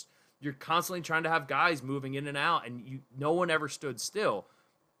when you're constantly trying to have guys moving in and out, and no one ever stood still.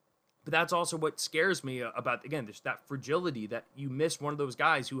 But that's also what scares me about, again, there's that fragility that you miss one of those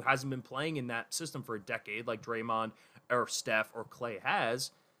guys who hasn't been playing in that system for a decade, like Draymond or Steph or Klay has,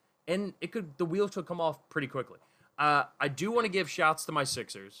 and the wheels could come off pretty quickly. I do want to give shouts to my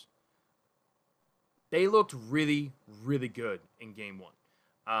Sixers. They looked really, really good in Game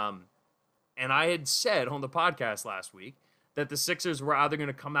 1. And I had said on the podcast last week that the Sixers were either going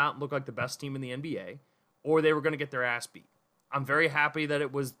to come out and look like the best team in the NBA, or they were going to get their ass beat. I'm very happy that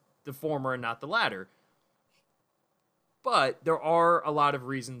it was the former and not the latter. But there are a lot of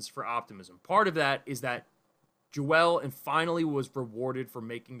reasons for optimism. Part of that is that Joel and finally was rewarded for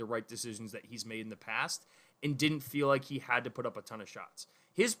making the right decisions that he's made in the past and didn't feel like he had to put up a ton of shots.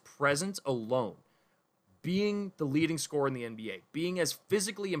 His presence alone, being the leading scorer in the NBA, being as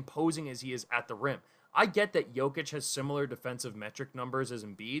physically imposing as he is at the rim. I get that Jokic has similar defensive metric numbers as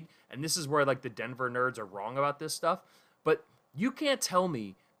Embiid, and this is where like the Denver nerds are wrong about this stuff, but you can't tell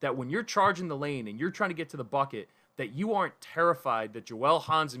me that when you're charging the lane and you're trying to get to the bucket, that you aren't terrified that Joel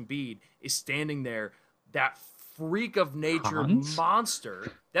Hans Embiid is standing there, that freak of nature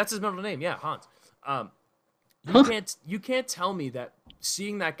monster. That's his middle name, yeah, Hans. You can't tell me that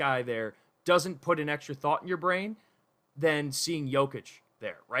seeing that guy there doesn't put an extra thought in your brain than seeing Jokic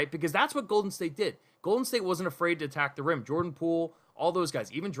there, right? Because that's what Golden State did. Golden State wasn't afraid to attack the rim. Jordan Poole, all those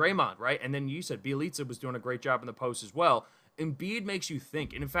guys, even Draymond, right? And then you said Bjelica was doing a great job in the post as well. Embiid makes you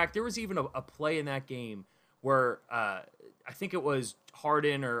think. And in fact, there was even a play in that game where I think it was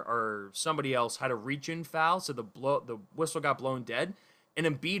Harden or somebody else had a reach-in foul, so the whistle got blown dead, and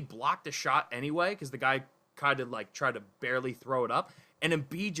Embiid blocked the shot anyway because the guy kind of like tried to barely throw it up, and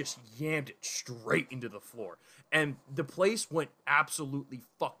Embiid just yammed it straight into the floor, and the place went absolutely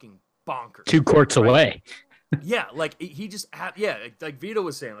fucking bonkers. 2 courts away. Yeah, like he just had, like Vito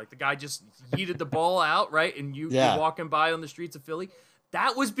was saying, like the guy just yeeted the ball out, right? And you're walking by on the streets of Philly.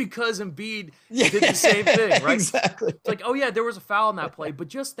 That was because Embiid did the same thing, right? Exactly. It's like, oh yeah, there was a foul in that play, but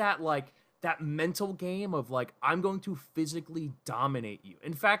just that like that mental game of like, I'm going to physically dominate you.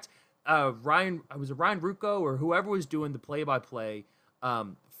 In fact, Ryan Rucco or whoever was doing the play-by-play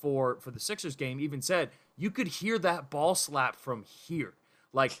for the Sixers game even said you could hear that ball slap from here.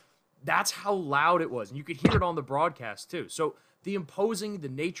 Like, that's how loud it was. And you could hear it on the broadcast too. So the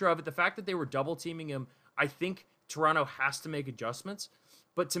nature of it, the fact that they were double teaming him, I think Toronto has to make adjustments.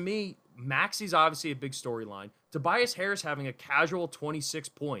 But to me, Maxi's obviously a big storyline. Tobias Harris having a casual 26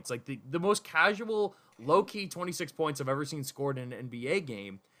 points, like the most casual, low-key 26 points I've ever seen scored in an NBA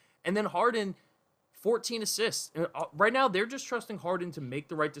game. And then Harden, 14 assists. Right now, they're just trusting Harden to make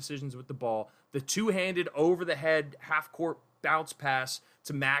the right decisions with the ball. The two-handed, over-the-head, half-court bounce pass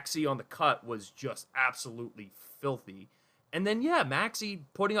to Maxey on the cut was just absolutely filthy. And then, Maxey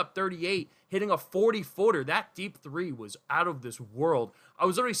putting up 38, hitting a 40-footer. That deep 3 was out of this world. I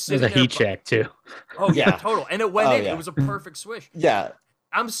was already sitting there. It was a heat check, too. Oh, yeah, total. And it went in. Yeah. It was a perfect swish. Yeah.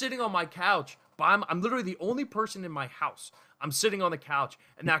 I'm sitting on my couch, but I'm literally the only person in my house. I'm sitting on the couch,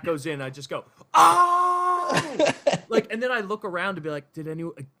 and that goes in. I just go, oh! And then I look around to be like, did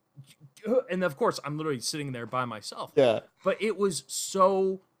anyone... And, of course, I'm literally sitting there by myself. Yeah. But it was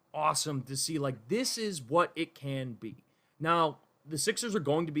so awesome to see, like, this is what it can be. Now, the Sixers are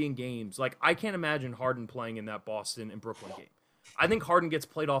going to be in games. Like, I can't imagine Harden playing in that Boston and Brooklyn game. I think Harden gets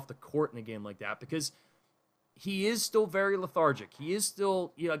played off the court in a game like that because he is still very lethargic. He is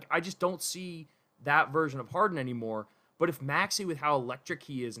still, I just don't see that version of Harden anymore. But if Maxey, with how electric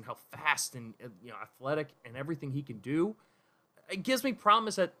he is and how fast and athletic and everything he can do, it gives me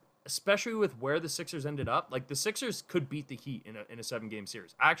promise that, especially with where the Sixers ended up, like the Sixers could beat the Heat in a 7-game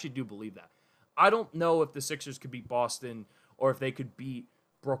series. I actually do believe that. I don't know if the Sixers could beat Boston or if they could beat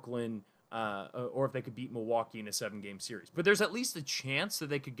Brooklyn or if they could beat Milwaukee in a 7-game series. But there's at least a chance that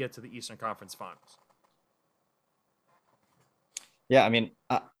they could get to the Eastern Conference Finals. Yeah, I mean,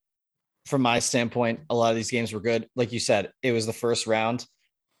 from my standpoint, a lot of these games were good. Like you said, it was the first round.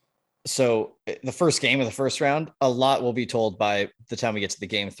 So the first game of the first round, a lot will be told by the time we get to the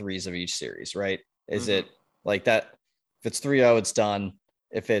game 3s of each series, right? Is it like that? If it's 3-0, it's done.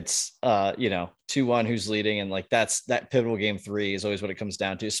 If it's 2-1, who's leading, and like that pivotal game 3 is always what it comes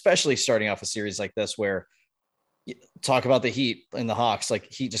down to, especially starting off a series like this where talk about the Heat and the Hawks.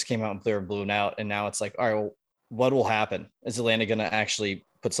 Like Heat just came out and they were blown out, and now it's like, all right, well, what will happen? Is Atlanta going to actually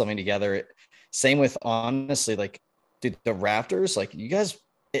put something together? Same with, honestly, like, dude, the Raptors, like you guys.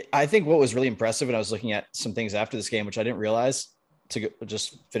 I think what was really impressive, and I was looking at some things after this game, which I didn't realize, to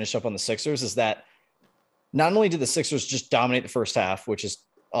just finish up on the Sixers, is that not only did the Sixers just dominate the first half, which is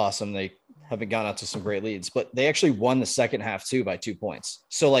awesome, they haven't gone out to some great leads, but they actually won the second half too by 2 points.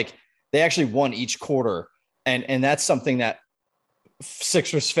 So like they actually won each quarter. And that's something that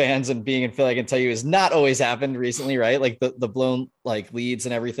Sixers fans and being in Philly, I can tell you, has not always happened recently, right? Like the blown like leads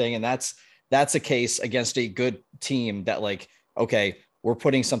and everything. And that's a case against a good team that, like, okay, we're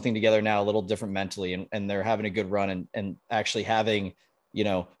putting something together now a little different mentally, and they're having a good run and actually having,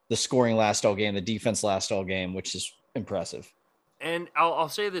 the scoring last all game, the defense last all game, which is impressive. And I'll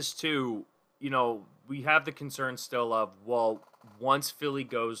say this too, we have the concern still of, well, once Philly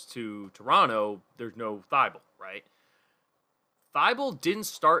goes to Toronto, there's no Thibault, right? Thibault didn't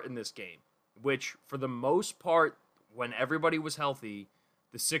start in this game, which for the most part, when everybody was healthy,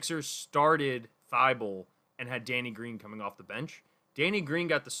 the Sixers started Thibault and had Danny Green coming off the bench. Danny Green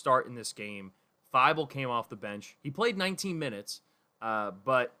got the start in this game. Thibault came off the bench. He played 19 minutes,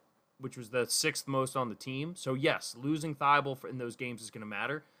 but which was the 6th most on the team. So yes, losing Thibault in those games is going to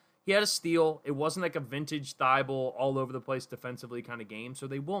matter. He had a steal. It wasn't like a vintage Thibault all over the place defensively kind of game, so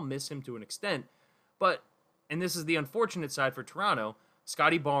they will miss him to an extent. But, and this is the unfortunate side for Toronto,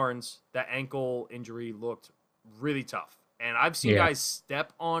 Scotty Barnes, that ankle injury looked really tough. And I've seen guys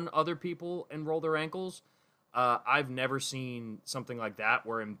step on other people and roll their ankles. I've never seen something like that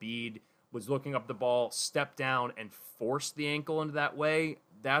where Embiid was looking up the ball, stepped down, and forced the ankle into that way.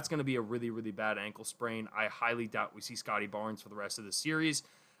 That's going to be a really, really bad ankle sprain. I highly doubt we see Scotty Barnes for the rest of the series.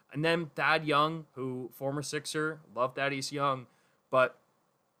 And then Thad Young, who, former Sixer, love Thaddeus Young, but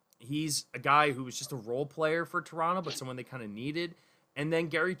he's a guy who was just a role player for Toronto, but someone they kind of needed. And then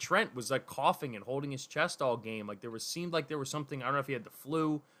Gary Trent was like coughing and holding his chest all game. Like seemed like there was something, I don't know if he had the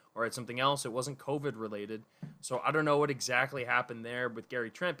flu or had something else. It wasn't COVID related. So I don't know what exactly happened there with Gary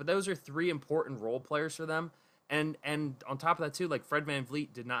Trent, but those are 3 important role players for them. And on top of that too, like Fred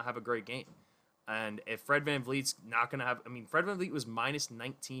VanVleet did not have a great game. And if Fred VanVleet's not going to have, Fred VanVleet was minus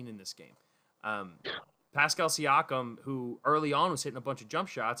 19 in this game. Pascal Siakam, who early on was hitting a bunch of jump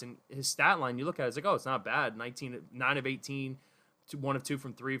shots, and his stat line, you look at it, it's like, oh, it's not bad. 9 of 18, 1 of 2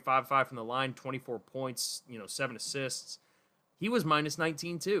 from 3, 5 of 5 from the line, 24 points, 7 assists. He was minus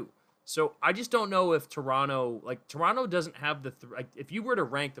 19 too. So I just don't know if Toronto doesn't have the, if you were to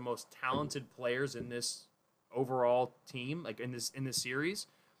rank the most talented players in this overall team, like in this series,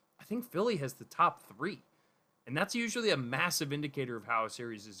 I think Philly has the top 3. And that's usually a massive indicator of how a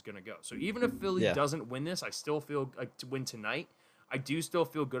series is going to go. So even if Philly doesn't win this, I still feel like to win tonight. I do still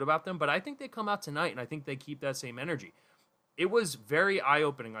feel good about them, but I think they come out tonight and I think they keep that same energy. It was very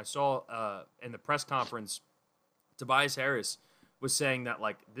eye-opening. I saw in the press conference, Tobias Harris was saying that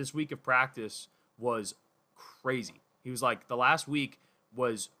like this week of practice was crazy. He was like, the last week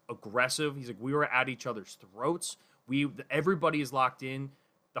was aggressive. He's like, we were at each other's throats. Everybody is locked in.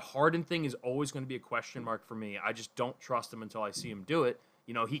 The Harden thing is always going to be a question mark for me. I just don't trust him until I see him do it.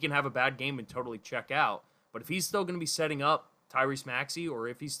 He can have a bad game and totally check out. But if he's still going to be setting up Tyrese Maxey, or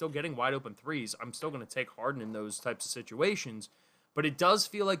if he's still getting wide open threes, I'm still going to take Harden in those types of situations. But it does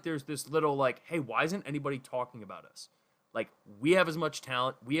feel like there's this little like, hey, why isn't anybody talking about us? Like, we have as much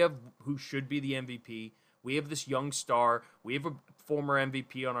talent. We have who should be the MVP. We have this young star. We have a former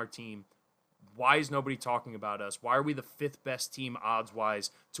MVP on our team. Why is nobody talking about us? Why are we the 5th best team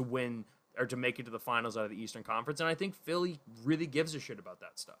odds-wise to win or to make it to the finals out of the Eastern Conference? And I think Philly really gives a shit about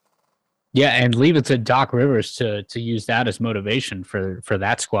that stuff. Yeah, and leave it to Doc Rivers to use that as motivation for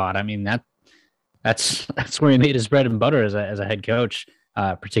that squad. I mean, that's where he made his bread and butter as a head coach,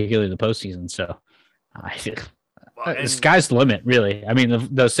 particularly the postseason. So the sky's the limit, really. I mean,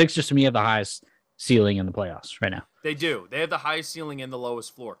 the Sixers to me have the highest ceiling in the playoffs right now. They do. They have the highest ceiling and the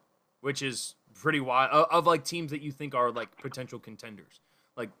lowest floor, which is pretty wild. Of like teams that you think are like potential contenders,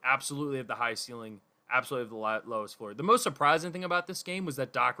 like absolutely have the highest ceiling, absolutely have the lowest floor. The most surprising thing about this game was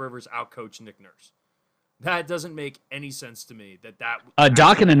that Doc Rivers outcoached Nick Nurse. That doesn't make any sense to me.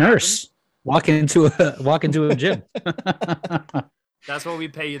 Doc and a nurse walk into a gym. That's why we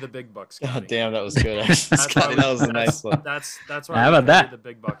pay you the big bucks. Scotty. God damn, that was good. Scotty, that was a nice one. That's why How we about pay that? you the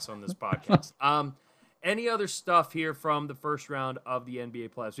big bucks on this podcast. Any other stuff here from the first round of the NBA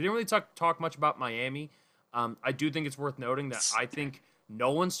playoffs? We didn't really talk much about Miami. I do think it's worth noting that I think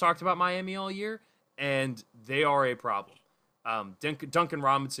no one's talked about Miami all year, and they are a problem. Duncan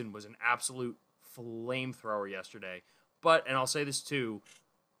Robinson was an absolute flamethrower yesterday. And I'll say this too,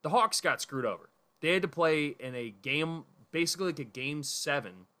 the Hawks got screwed over. They had to play in a game, basically like a game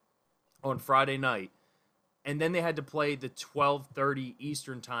 7 on Friday night, and then they had to play the 12:30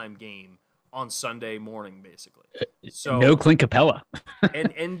 Eastern time game on Sunday morning, basically. So no Clint Capella.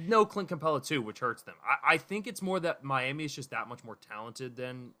 and no Clint Capella too, which hurts them. I think it's more that Miami is just that much more talented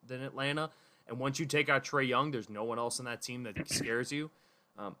than Atlanta. And once you take out Trae Young, there's no one else on that team that scares you.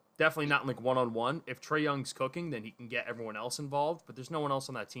 Definitely not in like one-on-one. If Trae Young's cooking, then he can get everyone else involved. But there's no one else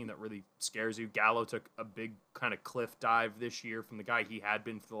on that team that really scares you. Gallo took a big kind of cliff dive this year from the guy he had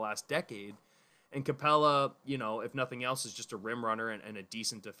been for the last decade. And Capella, if nothing else, is just a rim runner and a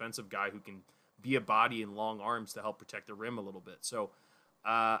decent defensive guy who can be a body and long arms to help protect the rim a little bit. So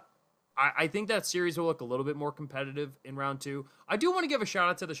I think that series will look a little bit more competitive in round 2. I do want to give a shout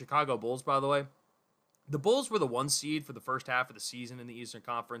out to the Chicago Bulls, by the way. The Bulls were the 1 seed for the first half of the season in the Eastern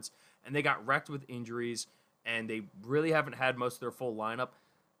Conference, and they got wrecked with injuries, and they really haven't had most of their full lineup.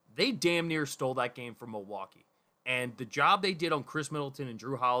 They damn near stole that game from Milwaukee. And the job they did on Chris Middleton and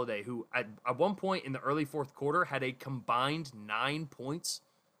Drew Holiday, who at one point in the early fourth quarter had a combined 9 points.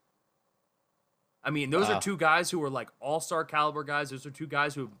 I mean, those are two guys who were like all-star caliber guys. Those are two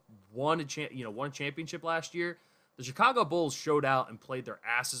guys who won a championship last year. The Chicago Bulls showed out and played their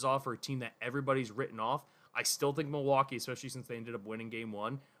asses off for a team that everybody's written off. I still think Milwaukee, especially since they ended up winning game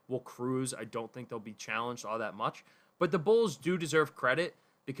 1, will cruise. I don't think they'll be challenged all that much. But the Bulls do deserve credit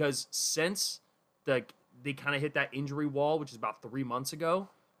because since they kind of hit that injury wall, which is about 3 months ago,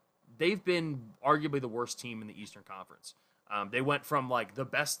 they've been arguably the worst team in the Eastern Conference. They went from like the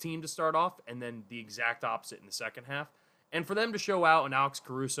best team to start off and then the exact opposite in the second half. And for them to show out, and Alex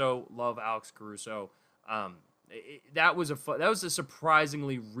Caruso, love Alex Caruso, that was a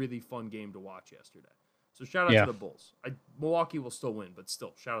surprisingly really fun game to watch yesterday. So shout out to the Bulls. Milwaukee will still win, but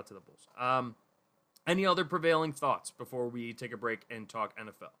still, shout out to the Bulls. Any other prevailing thoughts before we take a break and talk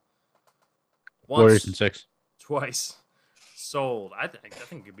NFL? Warriors in 6. Twice. Sold. I think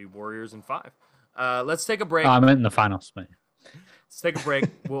it could be Warriors in 5. Let's take a break. I'm in the finals. But... Let's take a break.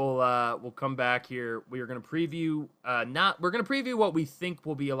 We'll come back here. We are going to preview what we think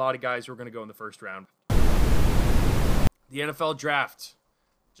will be a lot of guys who are going to go in the first round. The NFL draft,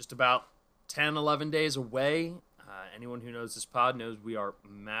 just about 10, 11 days away. Anyone who knows this pod knows we are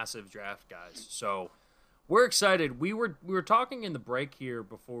massive draft guys. So we're excited. We were talking in the break here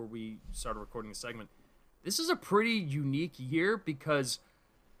before we started recording the segment. This is a pretty unique year because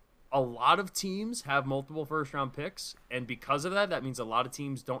a lot of teams have multiple first-round picks, and because of that, that means a lot of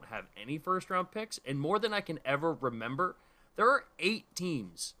teams don't have any first-round picks. And more than I can ever remember, there are 8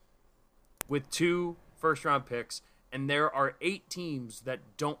 teams with 2 first-round picks, and there are 8 teams that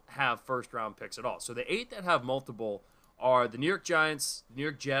don't have first-round picks at all. So the 8 that have multiple are the New York Giants, the New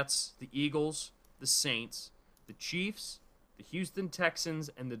York Jets, the Eagles, the Saints, the Chiefs, the Houston Texans,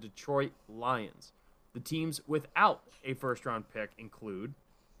 and the Detroit Lions. The teams without a first-round pick include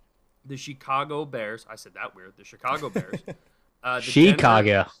the Chicago Bears. I said that weird. The Chicago Bears.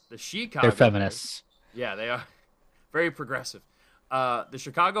 Chicago. The Chicago They're feminists. Bears. Yeah, they are. Very progressive. The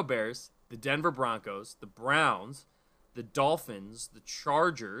Chicago Bears, the Denver Broncos, the Browns, the Dolphins, the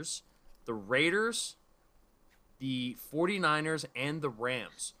Chargers, the Raiders, the 49ers, and the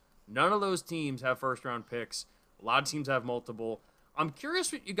Rams. None of those teams have first-round picks. A lot of teams have multiple. I'm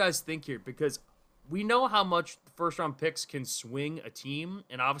curious what you guys think here because we know how much first-round picks can swing a team,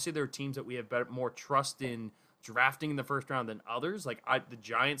 and obviously there are teams that we have more trust in drafting in the first round than others. Like the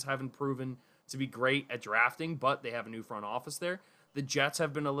Giants haven't proven to be great at drafting, but they have a new front office there. The Jets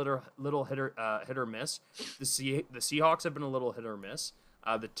have been a little hit or miss. The Seahawks have been a little hit or miss.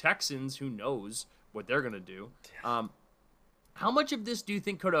 The Texans, who knows what they're going to do. How much of this do you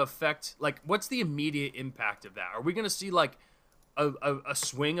think could affect, like, what's the immediate impact of that? Are we going to see, like, a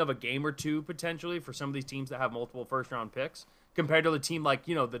swing of a game or two potentially for some of these teams that have multiple first-round picks compared to the team like,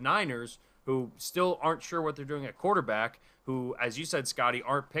 the Niners, who still aren't sure what they're doing at quarterback, who, as you said, Scotty,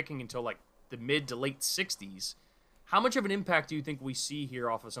 aren't picking until, like, the mid to late 60s. How much of an impact do you think we see here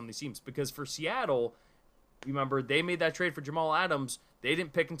off of some of these teams? Because for Seattle, remember, they made that trade for Jamal Adams. They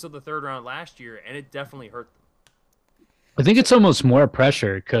didn't pick until the third round last year, and it definitely hurt them. I think it's almost more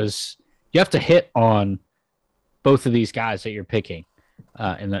pressure because you have to hit on both of these guys that you're picking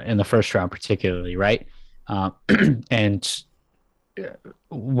in the first round, particularly, right? And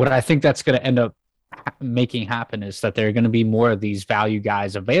what I think that's going to end up making happen is that there are going to be more of these value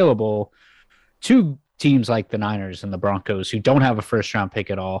guys available to teams like the Niners and the Broncos who don't have a first round pick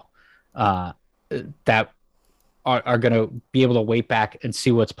at all, that are going to be able to wait back and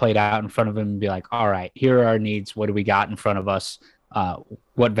see what's played out in front of them and be like, all right, here are our needs. What do we got in front of us?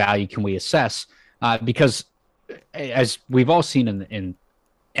 What value can we assess? Because as we've all seen in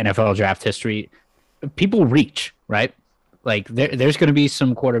NFL draft history, people reach, right? Like there's going to be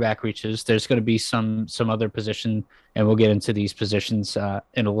some quarterback reaches. There's going to be some other position, and we'll get into these positions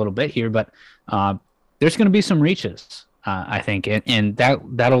in a little bit here. But there's going to be some reaches, I think, and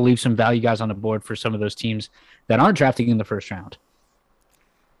that'll leave some value guys on the board for some of those teams that aren't drafting in the first round.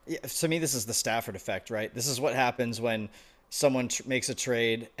 Yeah, to me, this is the Stafford effect, right? This is what happens when someone makes a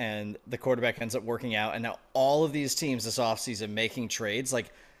trade and the quarterback ends up working out, and now all of these teams this offseason making trades,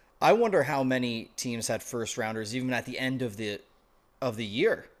 like. I wonder how many teams had first rounders even at the end of the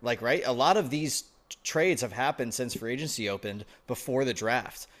year. Like, right? A lot of these trades have happened since free agency opened before the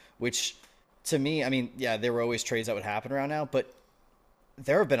draft, which to me, I mean, yeah, there were always trades that would happen around now, but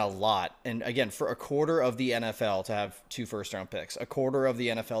there have been a lot. And again, for a quarter of the NFL to have 2 first round picks, a quarter of the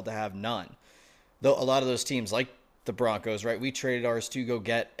NFL to have none. Though a lot of those teams like the Broncos, right? We traded ours to go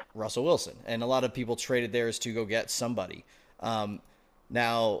get Russell Wilson, and a lot of people traded theirs to go get somebody.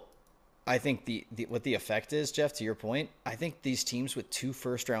 Now, I think the what the effect is, Jeff, to your point, I think these teams with 2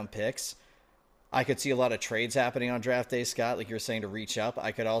 first round picks, I could see a lot of trades happening on draft day, Scott, like you're saying, to reach up.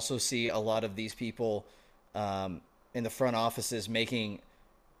 I could also see a lot of these people in the front offices making,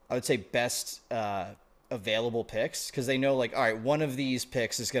 I would say, best available picks because they know, like, all right, one of these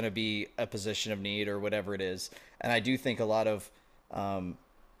picks is going to be a position of need or whatever it is. And I do think a lot of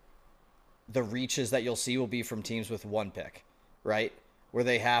the reaches that you'll see will be from teams with 1 pick, right? Where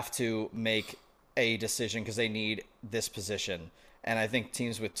they have to make a decision because they need this position. And I think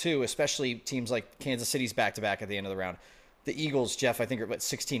teams with 2, especially teams like Kansas City's back-to-back at the end of the round. The Eagles, Jeff, I think are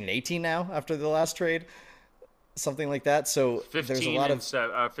 16 and 18 now after the last trade, something like that. So there's a lot of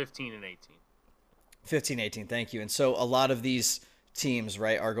 15 and 18. 15, 18, thank you. And so a lot of these teams,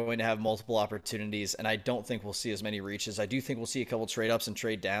 right, are going to have multiple opportunities, and I don't think we'll see as many reaches. I do think we'll see a couple trade-ups and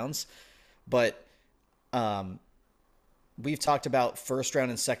trade-downs, but we've talked about first round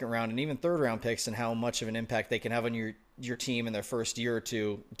and second round and even third round picks and how much of an impact they can have on your team in their first year or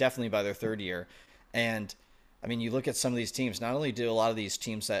two, definitely by their third year. And I mean, you look at some of these teams, not only do a lot of these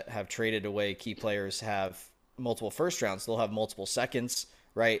teams that have traded away key players have multiple first rounds, they'll have multiple seconds,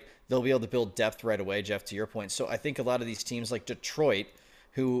 right? They'll be able to build depth right away, Jeff, to your point. So I think a lot of these teams like Detroit,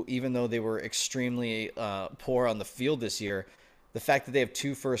 who, even though they were extremely poor on the field this year, the fact that they have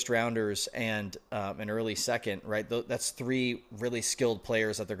 2 first rounders and an early second, right? That's 3 really skilled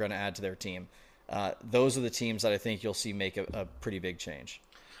players that they're going to add to their team. Those are the teams that I think you'll see make a pretty big change.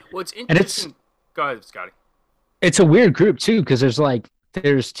 Well, it's interesting. Go ahead, Scotty. It's a weird group too, because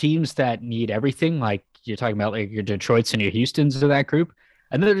there's teams that need everything, like you're talking about, like your Detroits and your Houstons of that group,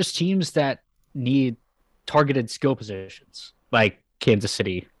 and then there's teams that need targeted skill positions, like Kansas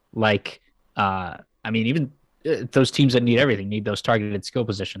City, like even those teams that need everything need those targeted skill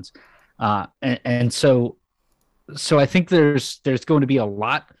positions. And so I think there's going to be a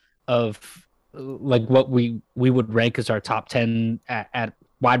lot of like what we would rank as our top 10 at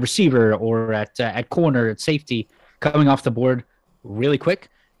wide receiver or at corner, at safety, coming off the board really quick.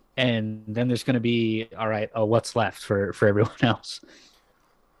 And then there's going to be, all right, what's left for everyone else.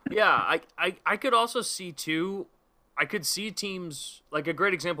 Yeah, I could also see too, I could see teams, like a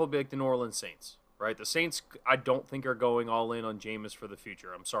great example would be like the New Orleans Saints. Right, the Saints, I don't think are going all in on Jameis for the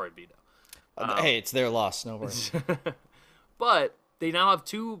future. I'm sorry, Vito. Hey, it's their loss, no worries. But they now have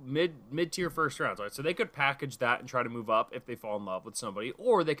 2 mid-tier first rounds, right? So they could package that and try to move up if they fall in love with somebody,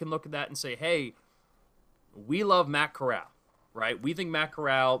 or they can look at that and say, "Hey, we love Matt Corral, right? We think Matt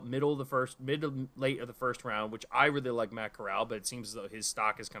Corral mid to late of the first round, which I really like Matt Corral, but it seems as though his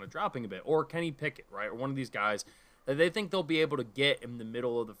stock is kind of dropping a bit. Or Kenny Pickett, right, or one of these guys." That they think they'll be able to get in the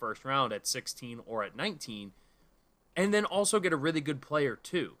middle of the first round at 16 or at 19, and then also get a really good player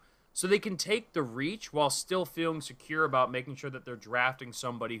too. So they can take the reach while still feeling secure about making sure that they're drafting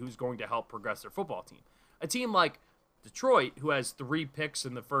somebody who's going to help progress their football team. A team like Detroit, who has 3 picks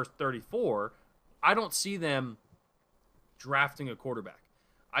in the first 34, I don't see them drafting a quarterback.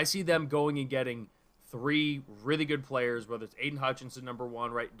 I see them going and getting 3 really good players, whether it's Aiden Hutchinson, number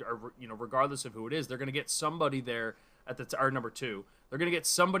 1, right? Or, regardless of who it is, they're going to get somebody there at or number 2. They're going to get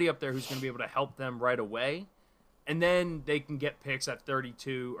somebody up there who's going to be able to help them right away. And then they can get picks at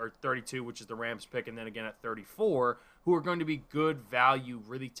 32, which is the Rams pick, and then again at 34, who are going to be good value,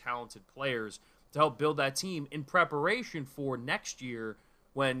 really talented players to help build that team in preparation for next year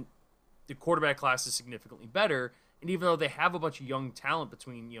when the quarterback class is significantly better. And even though they have a bunch of young talent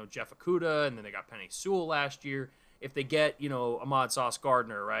between, Jeff Okudah, and then they got Penei Sewell last year, if they get, Ahmad Sauce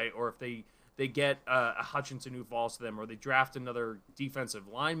Gardner, right, or if they get a Hutchinson who falls to them, or they draft another defensive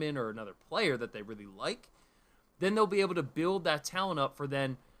lineman or another player that they really like, then they'll be able to build that talent up for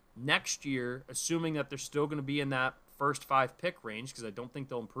then next year, assuming that they're still going to be in that first 5 pick range, because I don't think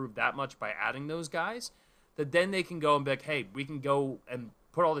they'll improve that much by adding those guys, that then they can go and be like, hey, we can go and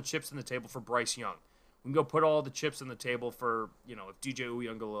put all the chips on the table for Bryce Young. We can go put all the chips on the table for, if DJ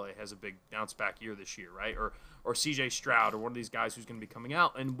Uiagalelei has a big bounce back year this year, right? Or CJ Stroud, or one of these guys who's going to be coming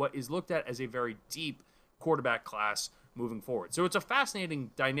out, and what is looked at as a very deep quarterback class moving forward. So it's a fascinating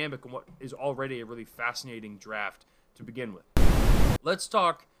dynamic in what is already a really fascinating draft to begin with. Let's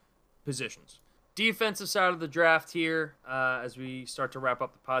talk positions. Defensive side of the draft here as we start to wrap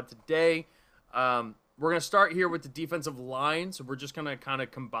up the pod today. We're going to start here with the defensive line. So we're just going to kind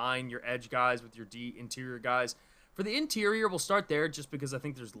of combine your edge guys with your interior guys. For the interior, we'll start there just because I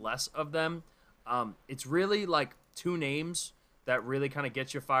think there's less of them. It's really like 2 names that really kind of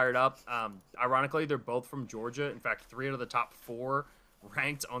gets you fired up. Ironically, they're both from Georgia. In fact, 3 out of the top 4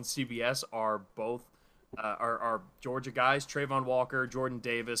 ranked on CBS are both are Georgia guys. Trayvon Walker, Jordan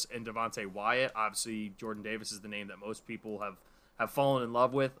Davis, and Devontae Wyatt. Obviously, Jordan Davis is the name that most people have fallen in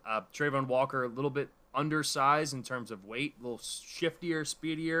love with. Trayvon Walker, a little bit undersized in terms of weight, a little shiftier,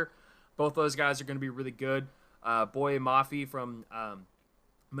 speedier. Both those guys are going to be really good. Boye Mafe from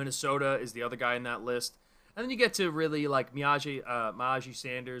Minnesota is the other guy in that list. And then you get to really like Ma'aji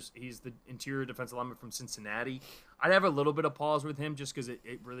Sanders. He's the interior defensive lineman from Cincinnati. I'd have a little bit of pause with him just because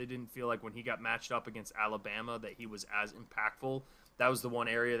it really didn't feel like when he got matched up against Alabama that he was as impactful. That was the one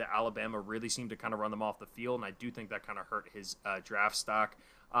area that Alabama really seemed to kind of run them off the field, and I do think that kind of hurt his draft stock.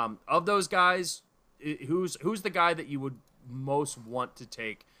 Of those guys, who's the guy that you would most want to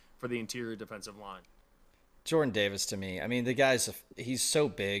take for the interior defensive line? Jordan Davis to me. I mean, the he's so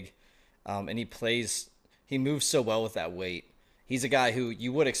big, and he moves so well with that weight. He's a guy who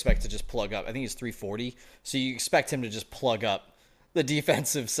you would expect to just plug up. I think he's 340, so you expect him to just plug up the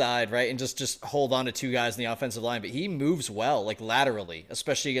defensive side, right, and just hold on to 2 guys in the offensive line. But he moves well, like laterally,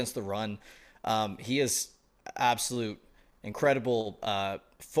 especially against the run. He is absolute incredible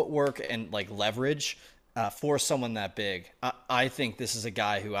footwork and like leverage for someone that big. I think this is a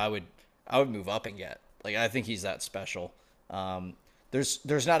guy who I would move up and get. Like, I think he's that special.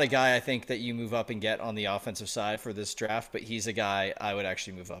 There's not a guy I think that you move up and get on the offensive side for this draft, but he's a guy I would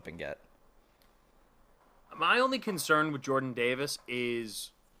actually move up and get. My only concern with Jordan Davis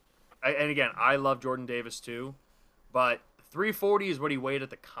is, and again, I love Jordan Davis too, but 340 is what he weighed at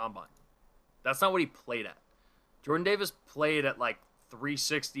the combine. That's not what he played at. Jordan Davis played at like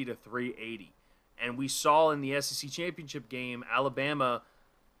 360 to 380. And we saw in the SEC championship game, Alabama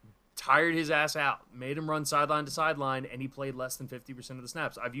tired his ass out, made him run sideline to sideline, and he played less than 50% of the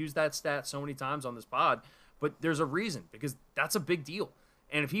snaps. I've used that stat so many times on this pod, but there's a reason, because that's a big deal.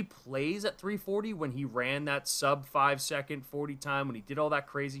 And if he plays at 340 when he ran that sub 5-second 40 time, when he did all that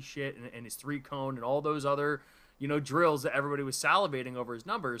crazy shit and his 3-cone and all those other, drills that everybody was salivating over his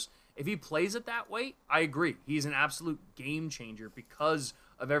numbers, if he plays it that way, I agree. He's an absolute game changer because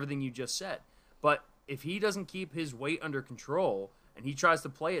of everything you just said. But if he doesn't keep his weight under control and he tries to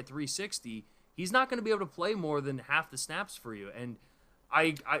play at 360, he's not going to be able to play more than half the snaps for you. And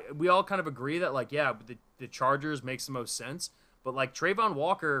we all kind of agree that, like, yeah, the Chargers makes the most sense. But, like, Trayvon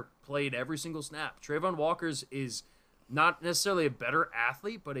Walker played every single snap. Trayvon Walker's is not necessarily a better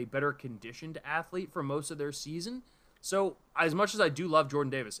athlete, but a better conditioned athlete for most of their season. So, as much as I do love Jordan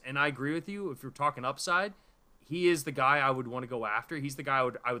Davis, and I agree with you, if you're talking upside, he is the guy I would want to go after. He's the guy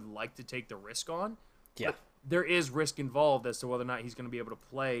I would like to take the risk on. Yeah. But there is risk involved as to whether or not he's going to be able to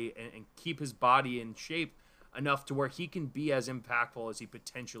play and keep his body in shape enough to where he can be as impactful as he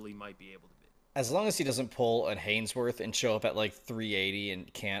potentially might be able to be. As long as he doesn't pull a Hainsworth and show up at like 380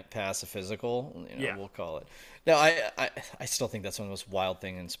 and can't pass a physical, we'll call it. No, I still think that's one of the most wild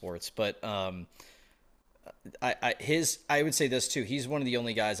things in sports. But I would say this too. He's one of the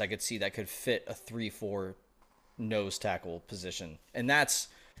only guys I could see that could fit a 3-4 nose tackle position, and that's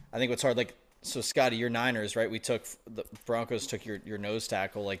I think what's hard. Like, so Scotty, your Niners, right? The Broncos took your nose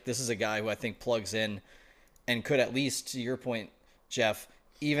tackle. Like, this is a guy who I think plugs in and could, at least to your point, Jeff,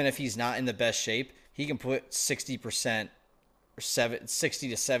 even if he's not in the best shape, he can put 60% or 60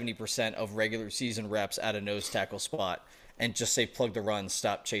 to 70% of regular season reps at a nose tackle spot and just say plug the run,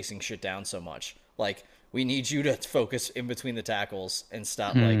 stop chasing shit down so much. Like, we need you to focus in between the tackles and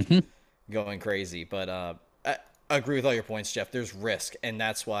stop like going crazy. But I agree with all your points, Jeff. There's risk, and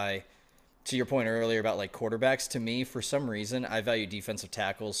that's why, to your point earlier about like quarterbacks, to me, for some reason, I value defensive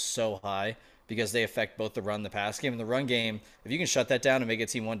tackles so high because they affect both the run and the pass game. In the run game, if you can shut that down and make a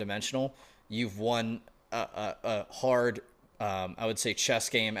team one-dimensional, you've won a hard, I would say, chess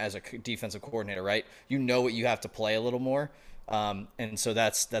game as a defensive coordinator, right? You know what you have to play a little more. And so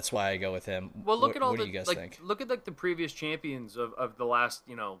that's why I go with him. Well, look at all what the, do you guys like, think? look at like the previous champions of the last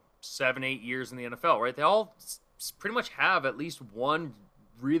 7-8 years in the NFL, right? They all pretty much have at least one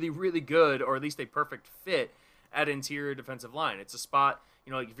really, really good, or at least a perfect fit at interior defensive line. It's a spot,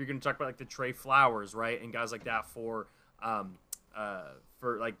 like if you're going to talk about like the Trey Flowers, right, and guys like that for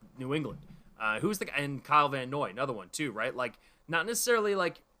like New England, and Kyle Van Noy, another one too, right? Like not necessarily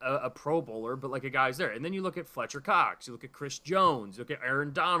like a Pro Bowler, but like a guy's there. And then you look at Fletcher Cox, you look at Chris Jones, you look at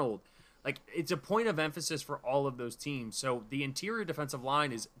Aaron Donald. Like it's a point of emphasis for all of those teams. So the interior defensive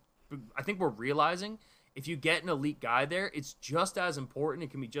line is, I think we're realizing, if you get an elite guy there, it's just as important.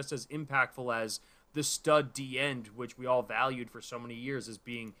 It can be just as impactful as the stud D end, which we all valued for so many years as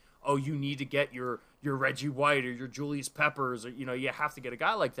being, oh, you need to get your Reggie White or your Julius Peppers, or you have to get a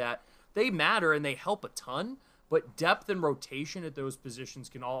guy like that. They matter and they help a ton, but depth and rotation at those positions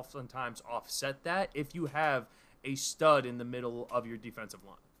can oftentimes offset that if you have a stud in the middle of your defensive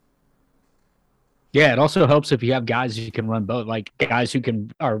line. Yeah, it also helps if you have guys who can run both, like guys who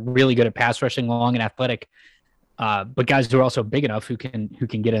are really good at pass rushing, long and athletic, but guys who are also big enough who can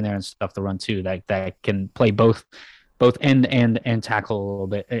get in there and stuff the run too. That can play both end and tackle a little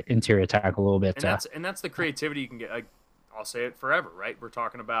bit, interior tackle a little bit. And that's the creativity you can get. I'll say it forever, right? We're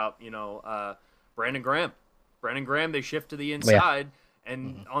talking about Brandon Graham. Brandon Graham, they shift to the inside. Yeah.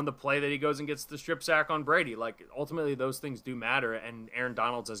 And on the play that he goes and gets the strip sack on Brady, like ultimately those things do matter. And Aaron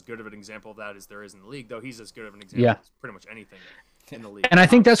Donald's as good of an example of that as there is in the league, though he's as good of an example as pretty much anything in the league. And I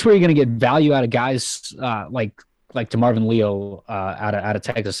think that's where you're going to get value out of guys like DeMarvin Leo out of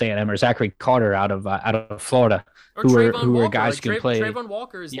Texas A&M, or Zachary Carter out of Florida, or who are guys who can play. Trayvon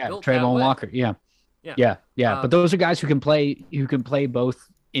Walker is built Trayvon that Walker, way. Yeah. But those are guys who can play both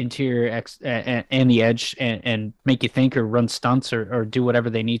interior and the edge and make you think or run stunts or do whatever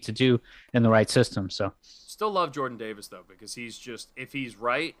they need to do in the right system. So still love Jordan Davis though, because he's just, if he's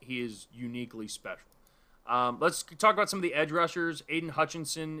right, he is uniquely special. Let's talk about some of the edge rushers. Aiden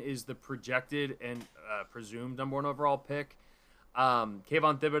Hutchinson is the projected and presumed number 1 overall pick. Kayvon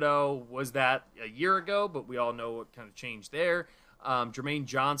Thibodeau was that a year ago, but we all know what kind of changed there. Jermaine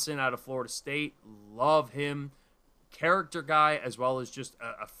Johnson out of Florida State, love him. Character guy, as well as just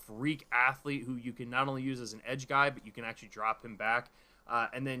a freak athlete who you can not only use as an edge guy, but you can actually drop him back.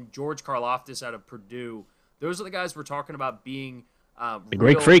 And then George Karlaftis out of Purdue. Those are the guys we're talking about being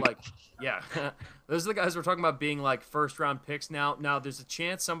great freak. Those are the guys we're talking about being like first-round picks now. Now, there's a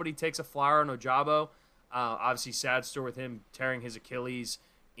chance somebody takes a flyer on Ojabo. Obviously, sad story with him tearing his Achilles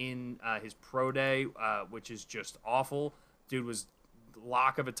in his pro day, which is just awful. Dude was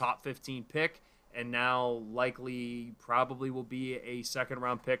lock of a top 15 pick. And now probably will be a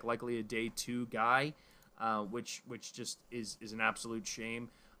second-round pick, likely a day 2 guy, which just is an absolute shame.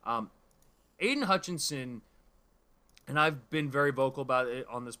 Aiden Hutchinson, and I've been very vocal about it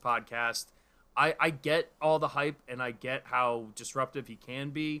on this podcast, I get all the hype and I get how disruptive he can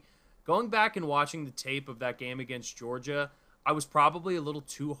be. Going back and watching the tape of that game against Georgia, I was probably a little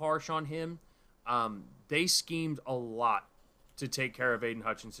too harsh on him. They schemed a lot to take care of Aiden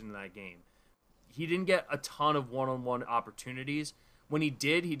Hutchinson in that game. He didn't get a ton of one-on-one opportunities. When he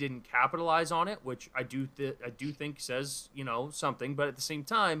did, he didn't capitalize on it, which I do think says, something. But at the same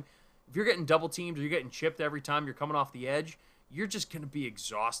time, if you're getting double teamed or you're getting chipped every time you're coming off the edge, you're just going to be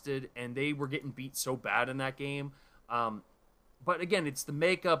exhausted. And they were getting beat so bad in that game. But again, it's the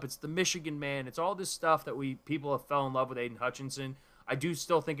makeup, it's the Michigan man, it's all this stuff that people have fell in love with Aiden Hutchinson. I do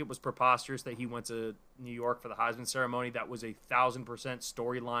still think it was preposterous that he went to New York for the Heisman ceremony. That was a 1,000%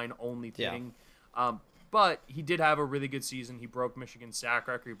 storyline only thing. Yeah. But he did have a really good season. He broke Michigan's sack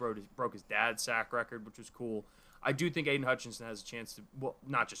record. He broke his dad's sack record, which was cool. I do think Aiden Hutchinson has a chance to, well,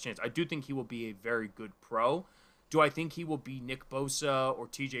 not just chance. I do think he will be a very good pro. Do I think he will be Nick Bosa or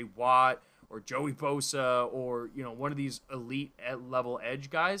TJ Watt or Joey Bosa or, one of these elite level edge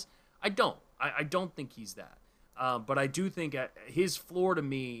guys? I don't. I don't think he's that. But I do think his floor to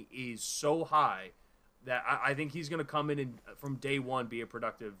me is so high. that I think he's going to come in and from day one be a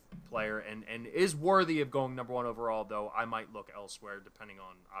productive player and is worthy of going number 1 overall, though I might look elsewhere depending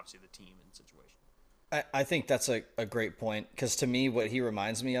on, obviously, the team and situation. I think that's a great point, because to me, what he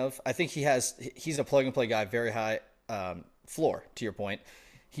reminds me of, I think he's a plug-and-play guy, very high floor, to your point.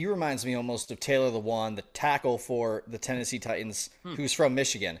 He reminds me almost of Taylor Lewan, the tackle for the Tennessee Titans, who's from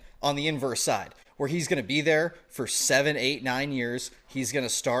Michigan, on the inverse side, where he's going to be there for 7, 8, 9 years. He's going to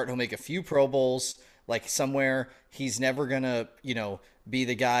start. He'll make a few Pro Bowls, like somewhere. He's never going to, be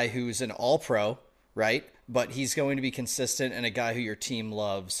the guy who's an all-pro, right? But he's going to be consistent and a guy who your team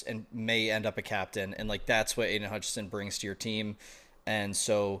loves and may end up a captain. And like, that's what Aiden Hutchinson brings to your team. And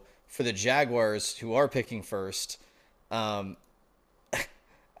so for the Jaguars, who are picking first,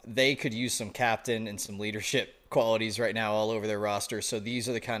 they could use some captain and some leadership qualities right now all over their roster. So these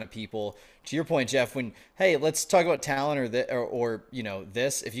are the kind of people, to your point, Jeff, hey, let's talk about talent or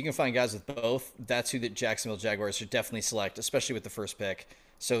this. If you can find guys with both, that's who the Jacksonville Jaguars should definitely select, especially with the first pick.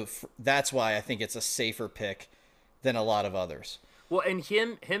 So that's why I think it's a safer pick than a lot of others. Well, and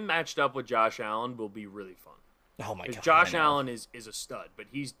him matched up with Josh Allen will be really fun. Oh my God. Josh Allen is a stud, but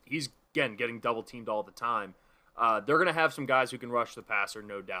he's again getting double teamed all the time. They're going to have some guys who can rush the passer,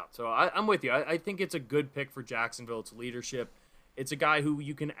 no doubt. So I'm with you. I think it's a good pick for Jacksonville. It's leadership. It's a guy who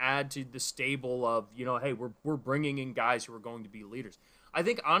you can add to the stable of, hey, we're bringing in guys who are going to be leaders. I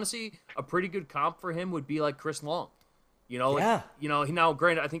think, honestly, a pretty good comp for him would be like Chris Long. Now,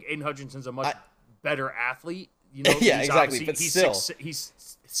 granted, I think Aiden Hutchinson's a much better athlete. Yeah, exactly. But still.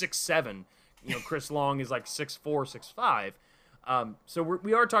 He's 6'7". Chris Long is like 6'4", 6'5". So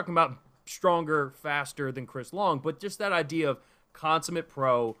we are talking about stronger, faster than Chris Long, but just that idea of consummate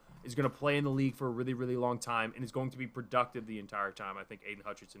pro is going to play in the league for a really, really long time and is going to be productive the entire time. I think Aiden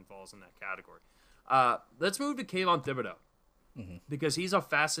Hutchinson falls in that category. Let's move to Kayvon Thibodeau, because he's a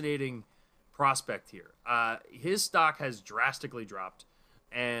fascinating prospect here. His stock has drastically dropped,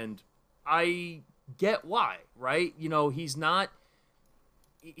 and I get why, right?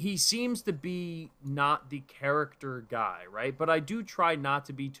 He seems to be not the character guy, right? But I do try not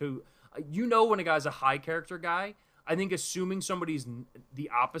to be too, when a guy's a high character guy, I think assuming somebody's the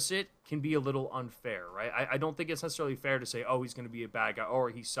opposite can be a little unfair, right? I don't think it's necessarily fair to say, oh, he's going to be a bad guy or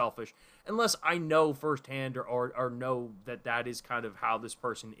he's selfish, unless I know firsthand or know that is kind of how this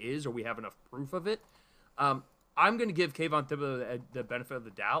person is, or we have enough proof of it. I'm going to give Kayvon Thibodeau the benefit of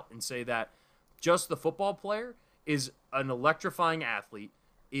the doubt and say that just the football player is an electrifying athlete,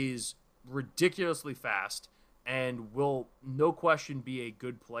 is ridiculously fast, and will, no question, be a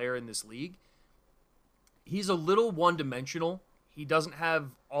good player in this league. He's a little one-dimensional. He doesn't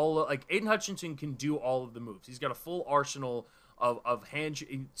have Aiden Hutchinson can do all of the moves. He's got a full arsenal of hand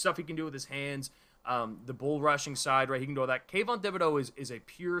stuff he can do with his hands. The bull rushing side, right? He can do all that. Kayvon Thibodeau is a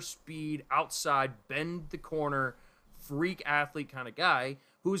pure speed, outside, bend the corner, freak athlete kind of guy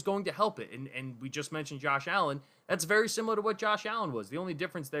who's going to help it. And we just mentioned Josh Allen. That's very similar to what Josh Allen was. The only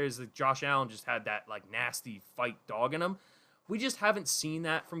difference there is that Josh Allen just had that nasty fight dog in him. We just haven't seen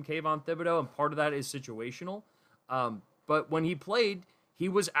that from Kayvon Thibodeau, and part of that is situational. But when he played, he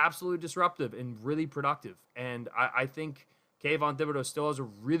was absolutely disruptive and really productive. And I think Kayvon Thibodeau still has a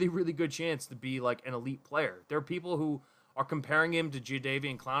really, really good chance to be an elite player. There are people who are comparing him to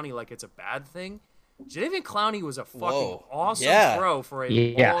Jadeveon Clowney like it's a bad thing. Jadeveon Clowney was a fucking awesome throw for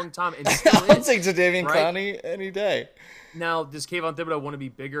a long time. And I'll take Jadeveon Clowney any day. Now, does Kayvon Thibodeau want to be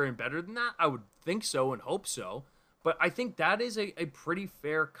bigger and better than that? I would think so and hope so. But I think that is a pretty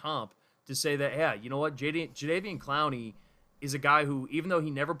fair comp to say that, yeah, you know what? Jadeveon Clowney is a guy who, even though he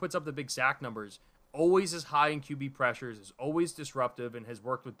never puts up the big sack numbers, always is high in QB pressures, is always disruptive, and has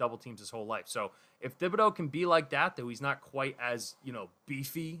worked with double teams his whole life. So if Thibodeau can be like that, though he's not quite as,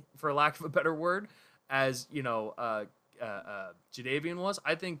 beefy, for lack of a better word, as, Jadeveon was,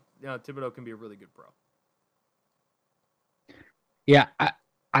 I think Thibodeau can be a really good pro. Yeah,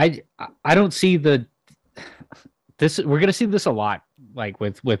 I don't see we're going to see this a lot,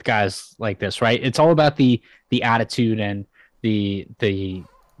 with guys like this, right? It's all about the attitude and the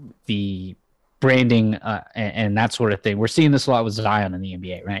branding and that sort of thing. We're seeing this a lot with Zion in the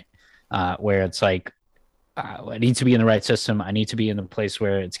NBA, right? Where it's I need to be in the right system. I need to be in the place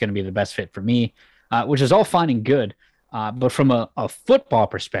where it's going to be the best fit for me, which is all fine and good. But from a football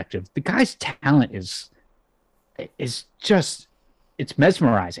perspective, the guy's talent is just, it's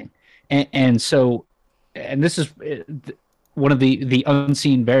mesmerizing. And so, and this is one of the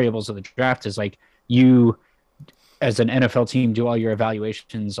unseen variables of the draft is you as an NFL team do all your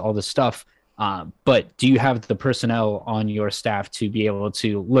evaluations, all this stuff. But do you have the personnel on your staff to be able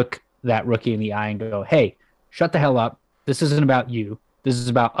to look that rookie in the eye and go, hey, shut the hell up. This isn't about you. This is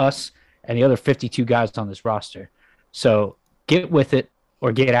about us. and the other 52 guys on this roster. So get with it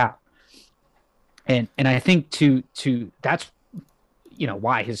or get out. And I think to that's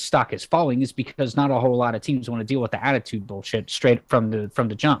why his stock is falling is because not a whole lot of teams want to deal with the attitude bullshit straight from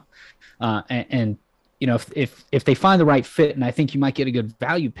the jump. And if they find the right fit, and I think you might get a good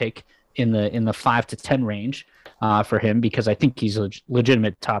value pick in the 5 to 10 range for him, because I think he's a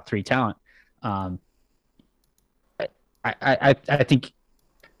legitimate top 3 talent. I think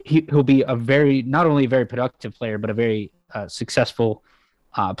he'll be not only a very productive player, but a very successful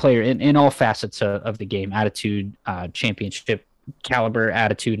player in all facets of the game, attitude, championship caliber,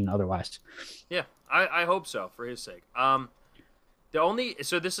 attitude, and otherwise. Yeah, I hope so for his sake.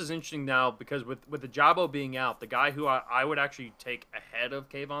 So this is interesting now because with the Jabo being out, the guy who I would actually take ahead of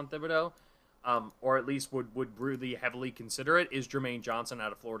Kayvon Thibodeau, or at least would really heavily consider it, is Jermaine Johnson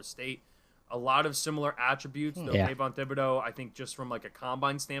out of Florida State. A lot of similar attributes, though. Yeah. Kayvon Thibodeau, I think just from like a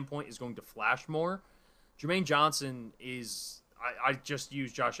combine standpoint, is going to flash more. Jermaine Johnson is... I just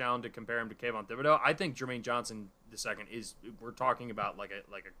used Josh Allen to compare him to Kayvon Thibodeau. I think Jermaine Johnson II we're talking about like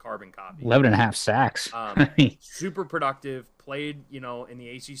a carbon copy. 11.5 sacks. Super productive. Played, in the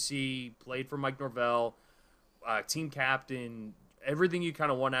ACC. Played for Mike Norvell. Team captain. Everything you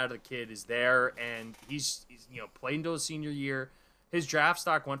kind of want out of the kid is there, and he's played into his senior year. His draft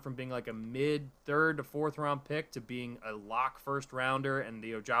stock went from being like a mid-3rd to 4th round pick to being a lock first rounder, and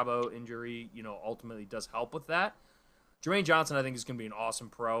the Ojabo injury, ultimately does help with that. Jermaine Johnson, I think, is going to be an awesome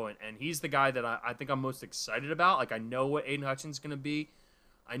pro, and he's the guy that I think I'm most excited about. Like, I know what Aiden Hutchins is going to be.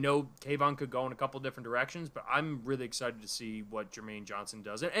 I know Kayvon could go in a couple different directions, but I'm really excited to see what Jermaine Johnson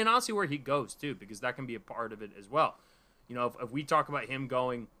does, and honestly where he goes, too, because that can be a part of it as well. If we talk about him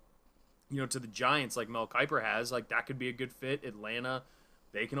going, to the Giants like Mel Kiper has, like, that could be a good fit. Atlanta,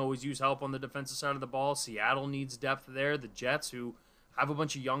 they can always use help on the defensive side of the ball. Seattle needs depth there. The Jets, who have a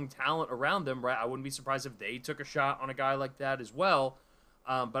bunch of young talent around them, right? I wouldn't be surprised if they took a shot on a guy like that as well.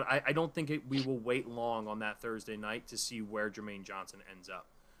 But I don't think we will wait long on that Thursday night to see where Jermaine Johnson ends up.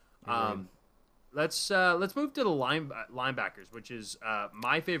 Let's move to the linebackers, which is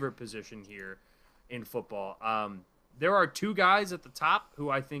my favorite position here in football. There are 2 guys at the top who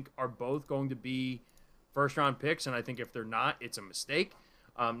I think are both going to be first-round picks, and I think if they're not, it's a mistake.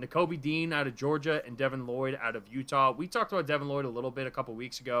 Nakobe Dean out of Georgia and Devin Lloyd out of Utah. We talked about Devin Lloyd a little bit a couple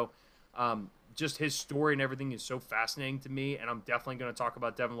weeks ago. Just his story and everything is so fascinating to me, and I'm definitely going to talk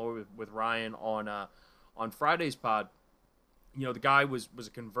about Devin Lloyd with Ryan on Friday's pod. The guy was a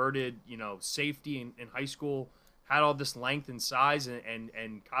converted, safety in high school, had all this length and size,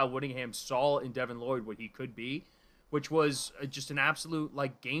 and Kyle Whittingham saw in Devin Lloyd what he could be, which was just an absolute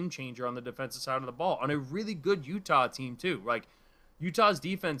game changer on the defensive side of the ball on a really good Utah team too. Utah's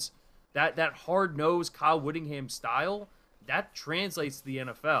defense, that hard-nosed Kyle Whittingham style, that translates to the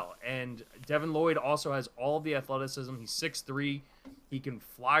NFL. And Devin Lloyd also has all of the athleticism. He's 6'3". He can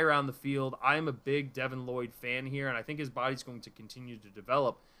fly around the field. I am a big Devin Lloyd fan here, and I think his body's going to continue to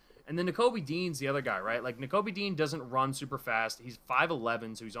develop. And then Nakobe Dean's the other guy, right? Nakobe Dean doesn't run super fast. He's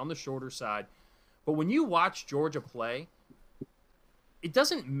 5'11", so he's on the shorter side. But when you watch Georgia play, it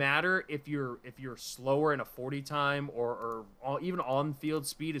doesn't matter if you're slower in a 40 time or even on-field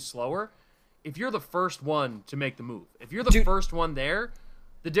speed is slower. If you're the first one to make the move, if you're the first one there,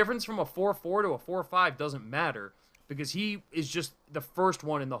 the difference from a 4.4 to a 4.5 doesn't matter because he is just the first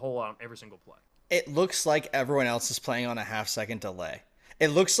one in the hole on every single play. It looks like everyone else is playing on a half-second delay. It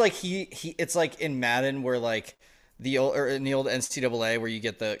looks like he it's like in Madden where in the old NCAA where you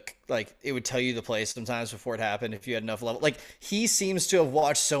get it would tell you the play sometimes before it happened if you had enough level. He seems to have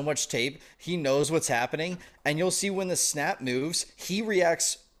watched so much tape. He knows what's happening, and you'll see when the snap moves, he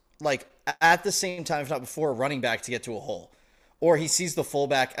reacts at the same time, if not before, a running back to get to a hole. Or he sees the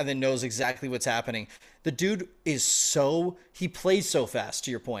fullback and then knows exactly what's happening. The dude he plays so fast,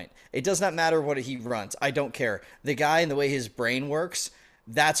 to your point. It does not matter what he runs. I don't care. The guy and the way his brain works,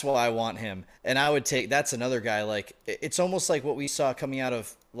 that's why I want him. And I would that's another guy. It's almost like what we saw coming out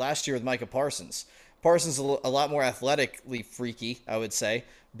of last year with Micah Parsons. Parsons a lot more athletically freaky, I would say.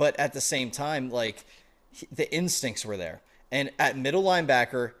 But at the same time, the instincts were there. And at middle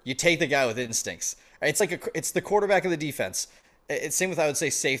linebacker, you take the guy with instincts. It's it's the quarterback of the defense. It's same with, I would say,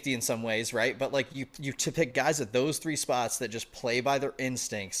 safety in some ways, right? But you to pick guys at those 3 spots that just play by their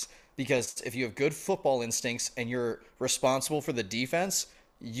instincts, because if you have good football instincts and you're responsible for the defense,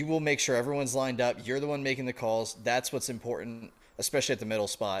 you will make sure everyone's lined up. You're the one making the calls. That's what's important, especially at the middle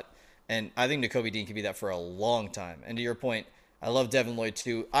spot. And I think Nakobe Dean can be that for a long time. And to your point, I love Devin Lloyd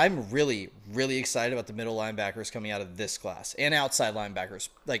too. I'm really, really excited about the middle linebackers coming out of this class and outside linebackers,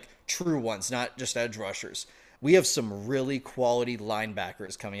 true ones, not just edge rushers. we have some really quality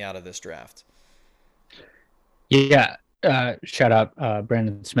linebackers coming out of this draft. Yeah. Shout out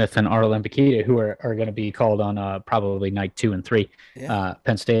Brandon Smith and Arlen Bakita, who are going to be called on probably night 2 and 3, Yeah.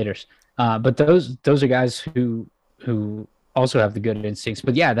 Penn Staters. But those are guys who also have the good instincts.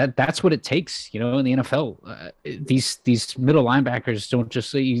 But yeah, that's what it takes, in the NFL. These middle linebackers don't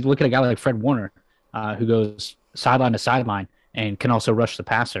just. You look at a guy like Fred Warner, who goes sideline to sideline and can also rush the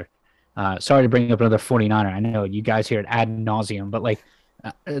passer. Sorry to bring up another 49er. I know you guys hear it ad nauseum, but like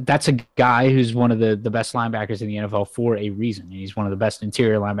that's a guy who's one of the best linebackers in the NFL for a reason. And he's one of the best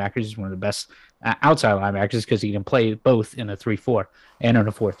interior linebackers. He's one of the best outside linebackers because he can play both in a 3-4 and in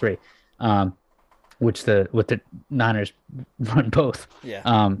a 4-3, which the Niners run both.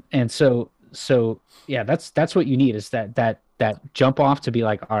 Yeah. And so yeah, that's what you need is that jump off to be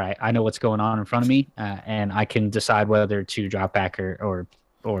like, all right, I know what's going on in front of me, and I can decide whether to drop back or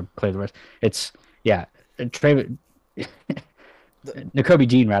play the rest. It's Nakobe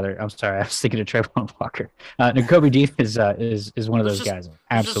Dean, rather. I'm sorry, I was thinking of Trayvon Walker. Nakobe Dean is one of those guys. There's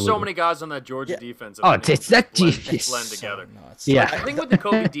Absolutely. just so many guys on that Georgia defense. It's that blend together. Yeah, I think with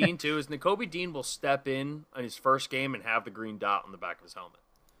Nakobe Dean too is Nakobe Dean will step in on his first game and have the green dot on the back of his helmet.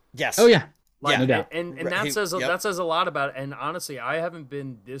 Yes. Oh yeah. No doubt. And Right. that says a lot about it. And honestly, I haven't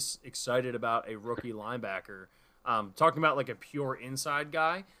been this excited about a rookie linebacker. Talking about like a pure inside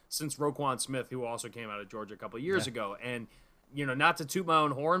guy since Roquan Smith, who also came out of Georgia a couple of years ago. And not to toot my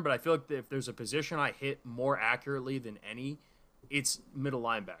own horn, but I feel like if there's a position I hit more accurately than any, it's middle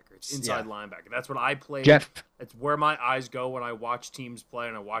linebacker. It's inside linebacker. That's what I play. Jeff. It's where my eyes go when I watch teams play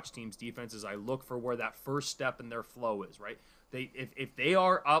and I watch teams' defenses. I look for where that first step in their flow is, right? If they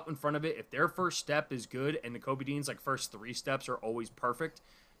are up in front of it, if their first step is good, and Nakobe Dean's like first 3 steps are always perfect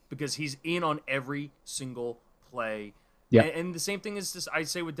because he's in on every single play. Yeah. And the same thing is just I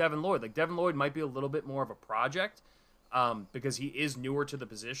say with Devin Lloyd. Like Devin Lloyd might be a little bit more of a project because he is newer to the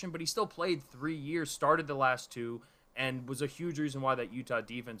position, but he still played 3 years, started the last 2, and was a huge reason why that Utah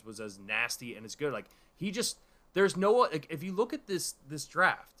defense was as nasty and as good. Like there's no like if you look at this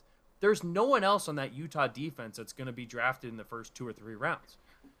draft, there's no one else on that Utah defense that's going to be drafted in the first 2 or 3 rounds.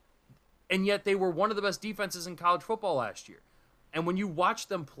 And yet they were one of the best defenses in college football last year. And when you watch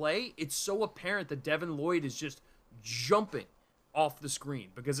them play, it's so apparent that Devin Lloyd is just jumping off the screen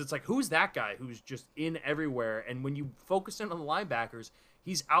because it's like, who's that guy who's just in everywhere? And when you focus in on the linebackers,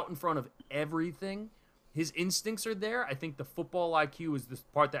 he's out in front of everything. His instincts are there. I think the football IQ is the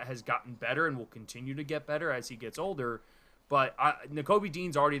part that has gotten better and will continue to get better as he gets older. But Nakobe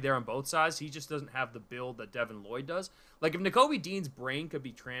Dean's already there on both sides. He just doesn't have the build that Devin Lloyd does. Like, if Nakobe Dean's brain could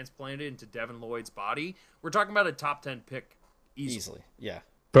be transplanted into Devin Lloyd's body, we're talking about a top 10 pick easily. Yeah.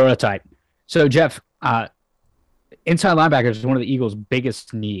 Prototype. So, Jeff, inside linebacker is one of the Eagles'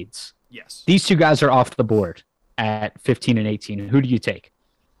 biggest needs. Yes. These 2 guys are off the board at 15 and 18. Who do you take?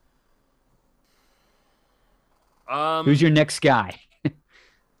 Who's your next guy?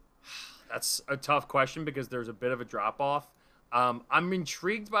 That's a tough question because there's a bit of a drop-off. I'm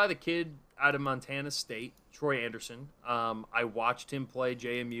intrigued by the kid out of Montana State, Troy Anderson. I watched him play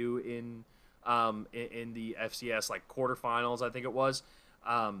JMU in the FCS like quarterfinals, I think it was.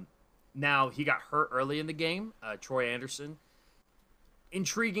 Now he got hurt early in the game. Troy Anderson,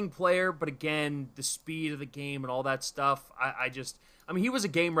 intriguing player, but again, the speed of the game and all that stuff. I mean, he was a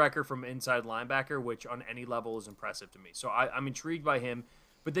game wrecker from inside linebacker, which on any level is impressive to me. So I'm intrigued by him.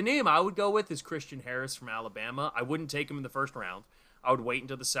 But the name I would go with is Christian Harris from Alabama. I wouldn't take him in the first round. I would wait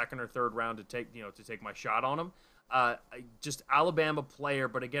until the second or third round to take my shot on him. Just Alabama player,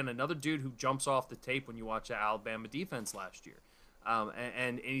 but again, another dude who jumps off the tape when you watch the Alabama defense last year.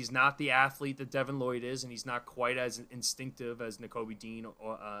 And he's not the athlete that Devin Lloyd is, and he's not quite as instinctive as Nakobe Dean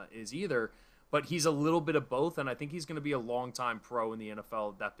is either. But he's a little bit of both, and I think he's going to be a long-time pro in the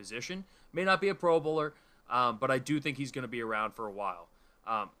NFL at that position. May not be a Pro Bowler, but I do think he's going to be around for a while.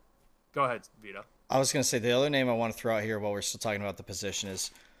 Go ahead, Vito. I was going to say the other name I want to throw out here while we're still talking about the position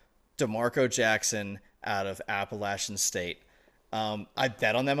is DeMarco Jackson out of Appalachian State. I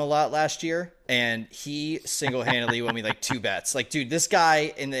bet on them a lot last year, and he single-handedly won me like 2 bets. Like, dude, this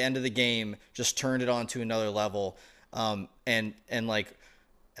guy in the end of the game just turned it on to another level. And like,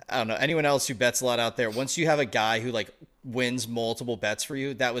 I don't know, anyone else who bets a lot out there, once you have a guy who like wins multiple bets for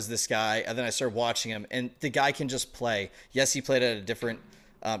you, that was this guy. And then I started watching him, and the guy can just play. Yes, he played at a different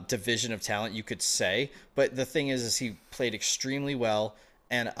division of talent, you could say, but the thing is he played extremely well.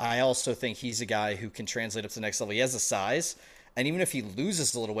 And I also think he's a guy who can translate up to the next level. He has the size, and even if he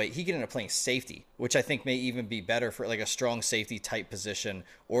loses a little weight, he can end up playing safety, which I think may even be better for like a strong safety type position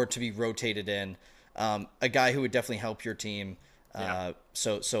or to be rotated in. A guy who would definitely help your team.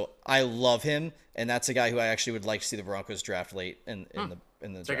 So I love him, and that's a guy who I actually would like to see the Broncos draft late in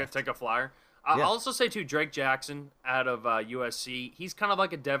the draft. Take a flyer. Yeah. I'll also say too, Drake Jackson out of USC. He's kind of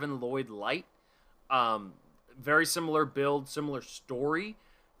like a Devin Lloyd light. Very similar build, similar story.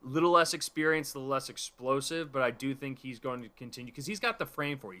 Little less experienced, a little less explosive, but I do think he's going to continue because he's got the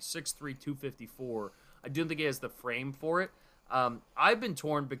frame for it. He's 6'3", 254. I do think he has the frame for it. I've been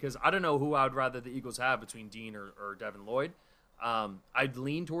torn because I don't know who I would rather the Eagles have between Dean or Devin Lloyd. I'd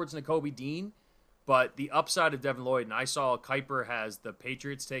lean towards Nakobe Dean, but the upside of Devin Lloyd, and I saw Kuiper has the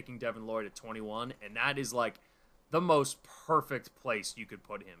Patriots taking Devin Lloyd at 21, and that is like the most perfect place you could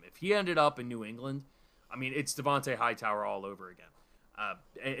put him. If he ended up in New England, I mean, it's Devontae Hightower all over again.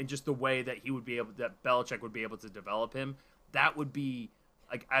 And just the way that that Belichick would be able to develop him, that would be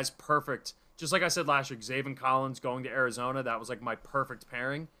like as perfect. Just like I said last year, Zaven Collins going to Arizona, that was like my perfect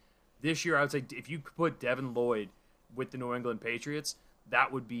pairing. This year, I would say if you could put Devin Lloyd with the New England Patriots,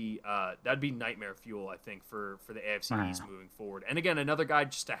 that'd be nightmare fuel, I think, for the AFC East moving forward. And again, another guy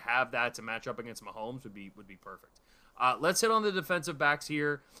just to have that to match up against Mahomes would be perfect. Let's hit on the defensive backs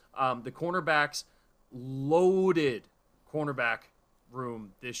here. The cornerbacks, loaded cornerback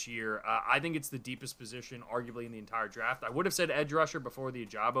room this year. I think it's the deepest position, arguably, in the entire draft. I would have said edge rusher before the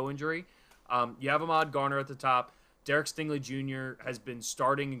Ajabo injury. You have Ahmad Garner at the top. Derek Stingley Jr. has been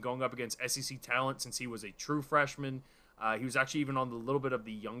starting and going up against SEC talent since he was a true freshman. He was actually even on the little bit of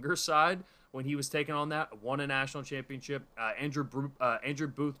the younger side when he was taking on that. Won a national championship. Andrew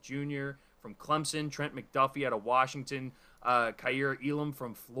Booth Jr. from Clemson. Trent McDuffie out of Washington. Khair Elam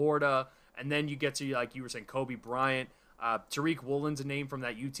from Florida. And then you get to, like you were saying, Kobe Bryant. Tariq Woolen's a name from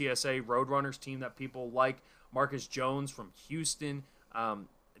that UTSA Roadrunners team that people like. Marcus Jones from Houston.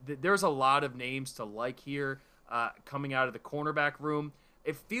 There's a lot of names to like here coming out of the cornerback room.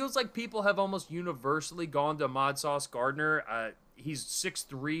 It feels like people have almost universally gone to Ahmad Sauce Gardner. He's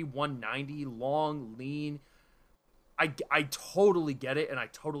 6'3", 190, long, lean. I totally get it, and I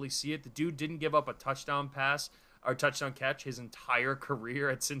totally see it. The dude didn't give up a touchdown pass or touchdown catch his entire career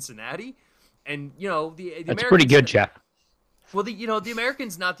at Cincinnati. And, the That's Americans, pretty good, Jeff. Well, the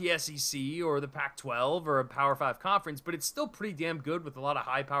American's not the SEC or the Pac-12 or a Power 5 conference, but it's still pretty damn good with a lot of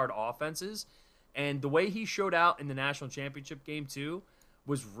high-powered offenses. And the way he showed out in the national championship game, too,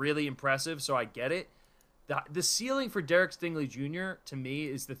 was really impressive, so I get it. The ceiling for Derek Stingley Jr., to me,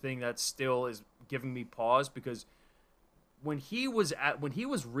 is the thing that still is giving me pause, because when he was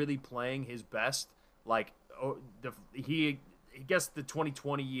really playing his best, like he gets the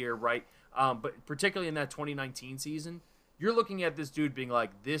 2020 year, right? But particularly in that 2019 season, you're looking at this dude being like,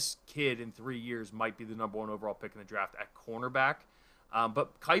 this kid in 3 years might be the number one overall pick in the draft at cornerback.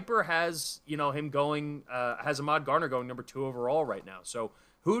 But Kuiper has, him going, has Ahmad Gardner going number 2 overall right now. So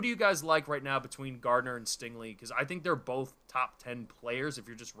who do you guys like right now between Gardner and Stingley? Because I think they're both top 10 players. If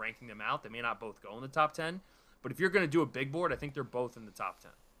you're just ranking them out, they may not both go in the top 10. But if you're going to do a big board, I think they're both in the top 10.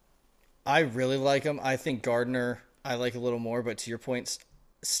 I really like him. I think Gardner I like a little more, but to your points,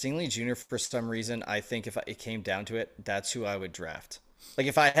 Stingley Jr., for some reason, I think if it came down to it, that's who I would draft. Like,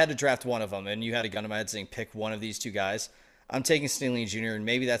 if I had to draft one of them and you had a gun in my head saying pick one of these two guys, I'm taking Stingley Jr., and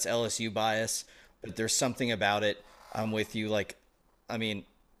maybe that's LSU bias, but there's something about it. I'm with you. Like, I mean,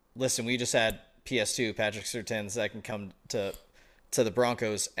 listen, we just had PS2, Patrick Surtain II, come to the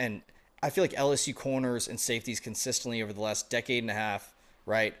Broncos, and I feel like LSU corners and safeties consistently over the last decade and a half,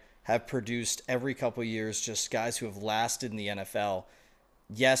 right, have produced every couple of years just guys who have lasted in the NFL.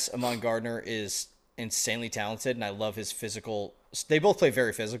 Yes, Ahmad Gardner is insanely talented, and I love his physical. They both play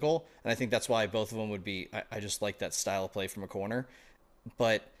very physical, and I think that's why both of them would be. I just like that style of play from a corner.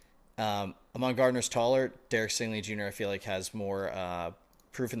 But Ahmad Gardner's taller. Derek Stingley Jr., I feel like, has more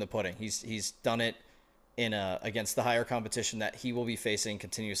proof in the pudding. He's done it in against the higher competition that he will be facing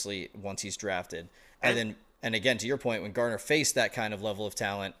continuously once he's drafted. And again, to your point, when Gardner faced that kind of level of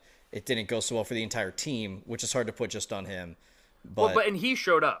talent, it didn't go so well for the entire team, which is hard to put just on him. But and he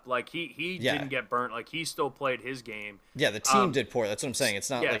showed up. Like, he didn't get burnt. Like, he still played his game. Yeah, the team did poor. That's what I'm saying. It's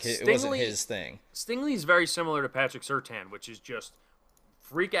not like it wasn't his thing. Stingley's very similar to Patrick Surtain, which is just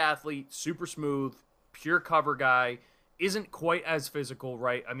freak athlete, super smooth, pure cover guy, isn't quite as physical,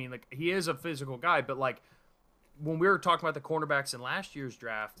 right? I mean, like, he is a physical guy, but, like, when we were talking about the cornerbacks in last year's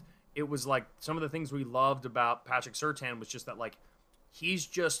draft, it was like some of the things we loved about Patrick Surtain was just that, like, he's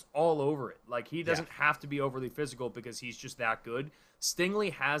just all over it. Like, he doesn't have to be overly physical because he's just that good.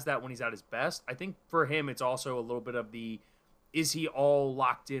 Stingley has that when he's at his best. I think for him, it's also a little bit of the, is he all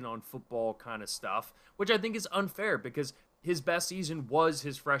locked in on football kind of stuff, which I think is unfair because his best season was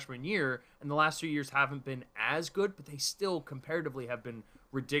his freshman year, and the last 2 years haven't been as good, but they still comparatively have been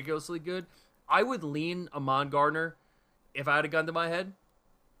ridiculously good. I would lean Ahmad Gardner if I had a gun to my head.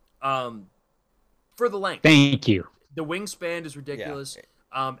 For the length. Thank you. The wingspan is ridiculous.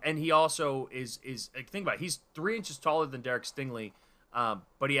 Yeah. And he also is like, think about it, he's 3 inches taller than Derek Stingley,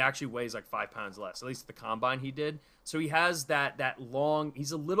 but he actually weighs like 5 pounds less, at least at the combine he did. So he has that long,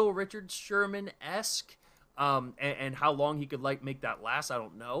 he's a little Richard Sherman-esque, and how long he could like make that last, I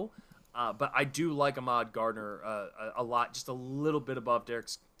don't know. But I do like Ahmad Gardner a lot, just a little bit above Derek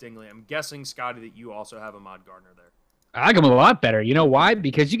Stingley. I'm guessing, Scotty, that you also have Ahmad Gardner there. I like him a lot better. You know why?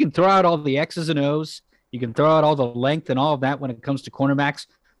 Because you can throw out all the X's and O's. You can throw out all the length and all of that when it comes to cornerbacks.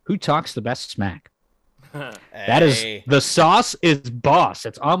 Who talks the best smack? That is the sauce is boss.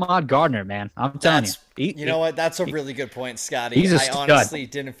 It's Ahmad Gardner, man. I'm telling you. You know what? That's a really good point, Scotty. I honestly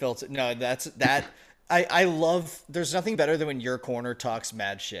didn't feel no. I love. There's nothing better than when your corner talks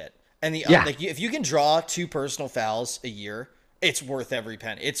mad shit. And like if you can draw 2 personal fouls a year, it's worth every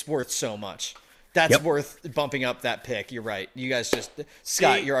penny. It's worth so much. That's worth bumping up that pick. You're right. You guys just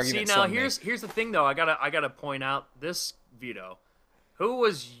Scott, your argument. See now, here's the thing though. I gotta point out this, Vito. Who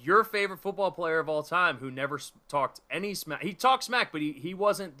was your favorite football player of all time who never talked any smack? He talked smack, but he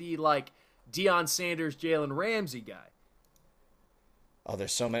wasn't the like Deion Sanders, Jalen Ramsey guy. Oh,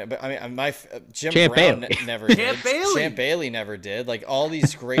 there's so many. But I mean, Jim Brown never did. Champ Bailey never did. Like all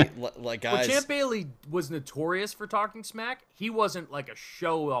these great like guys. Well, Champ Bailey was notorious for talking smack. He wasn't like a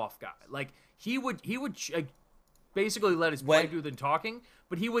show off guy. Like he would basically let his play do the talking,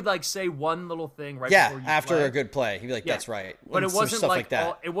 but he would like say one little thing right before you after play. A good play. He'd be like, "That's right." But it wasn't like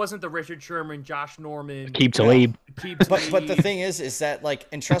that. It wasn't the Richard Sherman, Josh Norman, Keep Talib. But the thing is that like,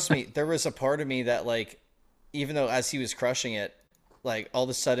 and trust me, there was a part of me that like, even though as he was crushing it, like all of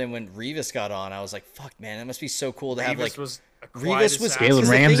a sudden when Revis got on, I was like, "Fuck, man, that must be so cool to have like." Revis was Jalen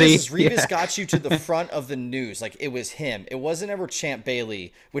Ramsey. Revis got you to the front of the news. Like it was him. It wasn't ever Champ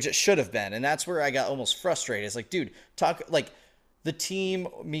Bailey, which it should have been. And that's where I got almost frustrated. It's like, dude, talk like the team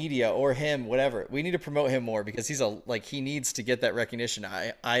media or him, whatever. We need to promote him more because he needs to get that recognition.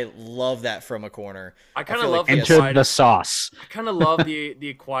 I love that from a corner. I kind of love the sauce. I kind of love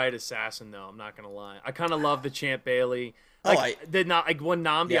the quiet assassin though. I'm not gonna lie. I kind of love the Champ Bailey. When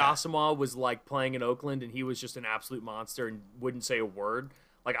Nnamdi Asomugha was like playing in Oakland and he was just an absolute monster and wouldn't say a word.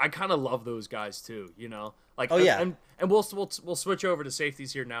 Like I kind of love those guys too, you know. Like and we'll switch over to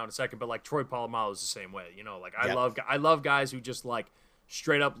safeties here now in a second, but like Troy Polamalu is the same way, you know. Like I love guys who just like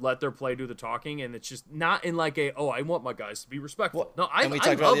straight up let their play do the talking, and it's just not in like I want my guys to be respectful. Well, we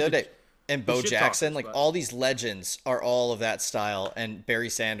talked about the other day. And Bo Jackson, all these legends are all of that style, and Barry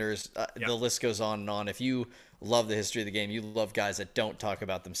Sanders, the list goes on and on. If you love the history of the game, you love guys that don't talk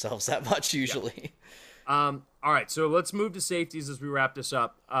about themselves that much usually. All right, so let's move to safeties as we wrap this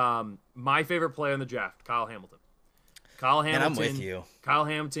up. My favorite player in the draft, Kyle Hamilton. And I'm with you. Kyle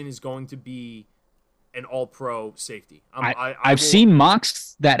Hamilton is going to be an all-pro safety. I've seen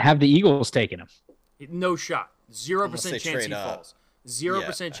mocks that have the Eagles taking him. No shot. 0% chance he falls.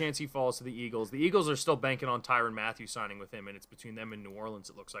 0% chance he falls to the Eagles. The Eagles are still banking on Tyrann Mathieu signing with him, and it's between them and New Orleans,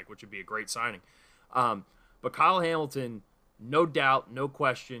 it looks like, which would be a great signing. But Kyle Hamilton, no doubt, no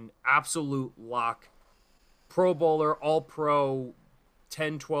question, absolute lock. Pro Bowler, all-pro,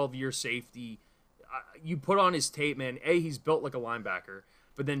 10, 12-year safety. You put on his tape, man, A, he's built like a linebacker,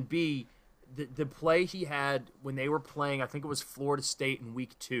 but then B, the play he had when they were playing, I think it was Florida State in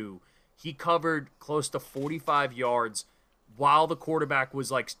week 2, he covered close to 45 yards while the quarterback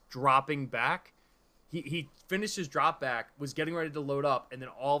was like dropping back. He finished his drop back, was getting ready to load up, and then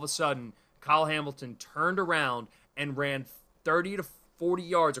all of a sudden Kyle Hamilton turned around and ran 30 to 40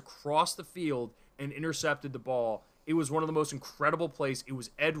 yards across the field and intercepted the ball. It was one of the most incredible plays. It was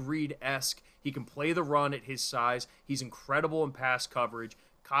Ed Reed-esque. He can play the run at his size. He's incredible in pass coverage.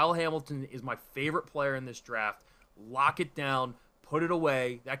 Kyle Hamilton is my favorite player in this draft. Lock it down. Put it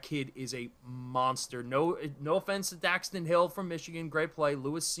away. That kid is a monster. No offense to Daxton Hill from Michigan. Great play.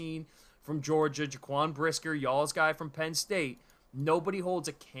 Lewis Seen from Georgia. Jaquan Brisker, y'all's guy from Penn State. Nobody holds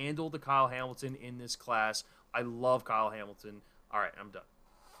a candle to Kyle Hamilton in this class. I love Kyle Hamilton. All right, I'm done.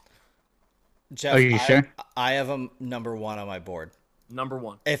 Jeff, are you sure? I have him number 1 on my board. Number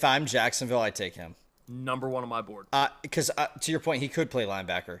 1. If I'm Jacksonville, I take him. Number 1 on my board. Because to your point, he could play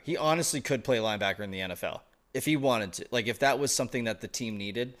linebacker. He honestly could play linebacker in the NFL if he wanted to. Like if that was something that the team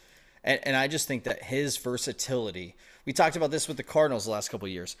needed. And I just think that his versatility. We talked about this with the Cardinals the last couple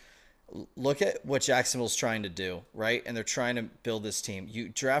of years. Look at what Jacksonville's trying to do, right? And they're trying to build this team. You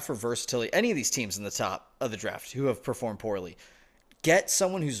draft for versatility. Any of these teams in the top of the draft who have performed poorly, get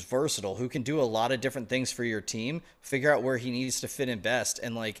someone who's versatile, who can do a lot of different things for your team, figure out where he needs to fit in best.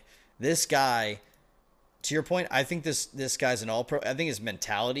 And like this guy, to your point, I think this guy's an all-pro. I think his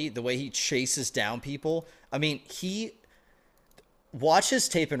mentality, the way he chases down people. I mean, he watch his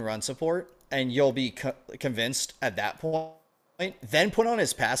tape and run support, and you'll be convinced at that point. Then put on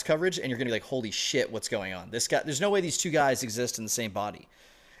his pass coverage, and you're gonna be like, "Holy shit, what's going on?" This guy, there's no way these two guys exist in the same body.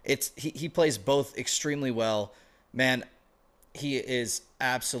 He plays both extremely well, man. He is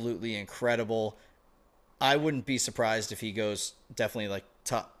absolutely incredible. I wouldn't be surprised if he goes definitely like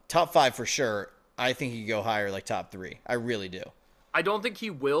top 5 for sure. I think he could go higher, like top 3. I really do. I don't think he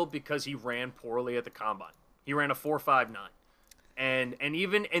will because he ran poorly at the combine. He ran a 4.59. And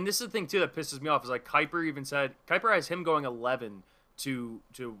this is the thing too that pisses me off is like Kuiper even said Kuiper has him going 11 to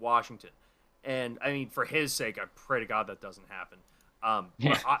Washington, and I mean for his sake I pray to God that doesn't happen.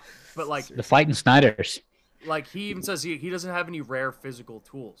 But like the fighting Snyders, like he even says he doesn't have any rare physical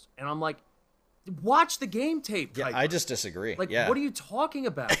tools, and I'm like, watch the game tape. Yeah, Kuiper. I just disagree. Like yeah. What are you talking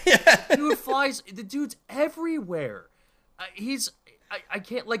about? Dude flies. The dude's everywhere. I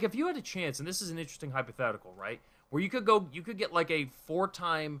can't like if you had a chance, and this is an interesting hypothetical, right? Where you could get like a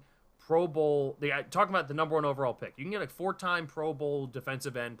 4-time Pro Bowl. Talking about the number 1 overall pick. You can get a 4-time Pro Bowl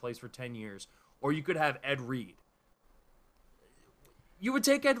defensive end, plays for 10 years, or you could have Ed Reed. You would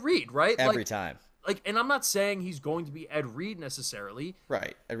take Ed Reed, right? Every time. Like, and I'm not saying he's going to be Ed Reed necessarily.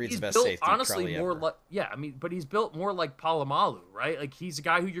 Right. Ed Reed's the best built, safety honestly, probably more ever. like but he's built more like Palomalu, right? Like he's a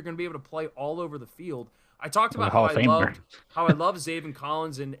guy who you're going to be able to play all over the field. I talked about how I love Zaven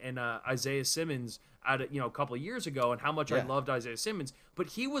Collins and Isaiah Simmons a couple of years ago, and how much I loved Isaiah Simmons, but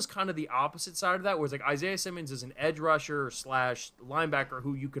he was kind of the opposite side of that, where it's like Isaiah Simmons is an edge rusher / linebacker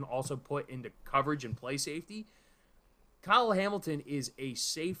who you can also put into coverage and play safety. Kyle Hamilton is a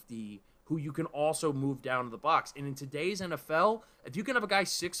safety who you can also move down to the box. And in today's NFL, if you can have a guy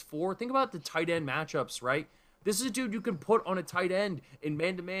 6'4", think about the tight end matchups, right? This is a dude you can put on a tight end in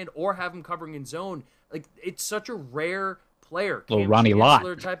man-to-man or have him covering in zone. Like, it's such a rare player. Little Ronnie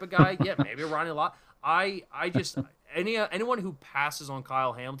Lott type of guy. Yeah, maybe a Ronnie Lott. I just anyone who passes on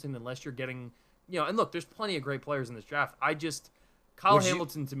Kyle Hamilton, unless you're getting, and look, there's plenty of great players in this draft. Kyle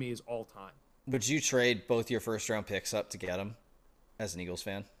Hamilton to me is all time. Would you trade both your first-round picks up to get him as an Eagles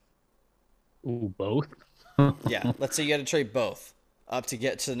fan? Ooh, both? Yeah, let's say you had to trade both up to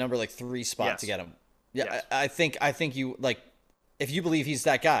get to the number 3 spot to get him. Yeah, yes. I think you if you believe he's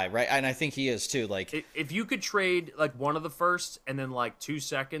that guy, right? And I think he is too. Like, if you could trade one of the first and then 2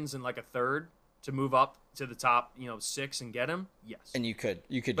 seconds and a third to move up to the top, 6 and get him, yes. And you could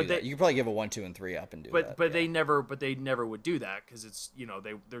do that. You could probably give a 1, 2, and 3 up and do that. But they never would do that because it's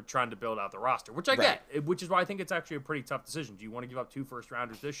they're trying to build out the roster, which I get. Which is why I think it's actually a pretty tough decision. Do you want to give up 2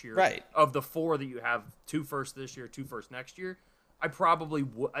 first-rounders this year? Right. Of the 4 that you have, 2 first this year, 2 first next year, I probably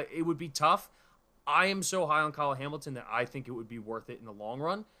would. It would be tough. I am so high on Kyle Hamilton that I think it would be worth it in the long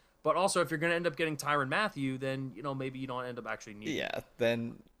run. But also, if you're going to end up getting Tyrann Mathieu, then maybe you don't end up actually needing. Yeah,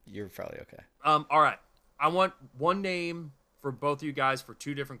 then you're probably okay. All right. I want one name for both of you guys for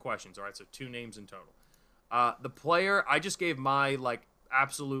 2 different questions. All right, so 2 names in total. The player, I just gave my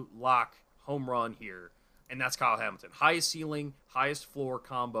absolute lock home run here, and that's Kyle Hamilton. Highest ceiling, highest floor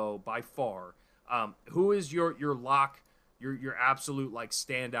combo by far. Who is your lock, your absolute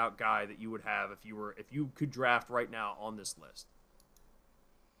standout guy that you would have if you could draft right now on this list?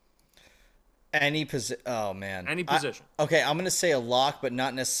 Any position. Oh man. Any position. Okay, I'm gonna say a lock, but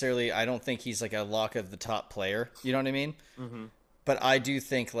not necessarily. I don't think he's a lock of the top player. You know what I mean? Mm-hmm. But I do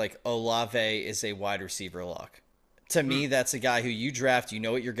think Olave is a wide receiver lock. To me, that's a guy who you draft. You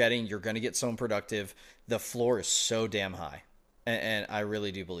know what you're getting. You're gonna get someone productive. The floor is so damn high, and I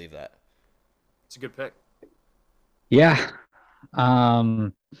really do believe that. It's a good pick. Yeah.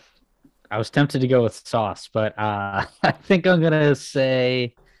 I was tempted to go with Sauce, but I think I'm gonna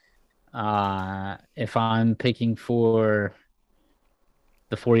say. If I'm picking for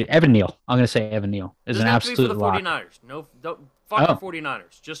the 40, Evan Neal. I'm going to say Evan Neal is an absolute for the lock. 49ers. No, don't fuck the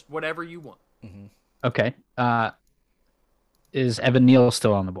 49ers. Just whatever you want. Mm-hmm. Okay. Is Evan Neal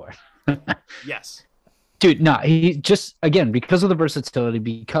still on the board? Yes. Dude, no, he just, again, because of the versatility,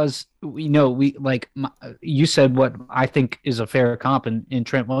 because you said what I think is a fair comp in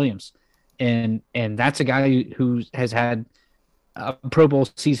Trent Williams. And that's a guy who has had a Pro Bowl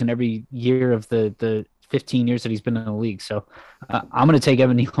season every year of the 15 years that he's been in the league. So I'm going to take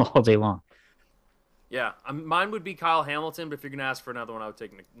Evan Neal all day long. Yeah, mine would be Kyle Hamilton, but if you're going to ask for another one, I would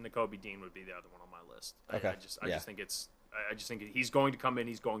take Nakobe Dean would be the other one on my list. Okay. I just think he's going to come in,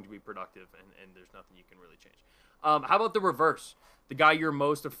 he's going to be productive, and there's nothing you can really change. How about the reverse? The guy you're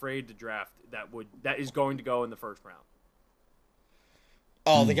most afraid to draft that is going to go in the first round.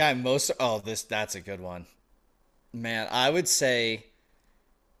 Oh, the guy that's a good one. Man, I would say,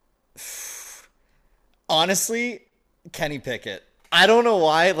 honestly, Kenny Pickett. I don't know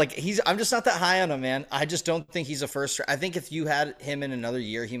why. Like I'm just not that high on him, man. I just don't think he's a first. I think if you had him in another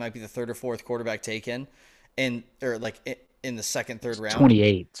year, he might be the third or fourth quarterback taken, in the second, third round.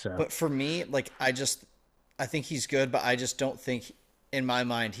 28. So. But for me, like I think he's good, but I just don't think in my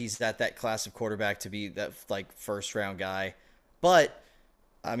mind he's that class of quarterback to be that like first round guy. But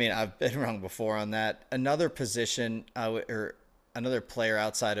I mean, I've been wrong before on that. Another position, or another player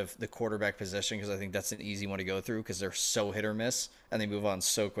outside of the quarterback position, because I think that's an easy one to go through because they're so hit or miss and they move on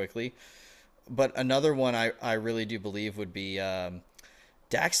so quickly. But another one I really do believe would be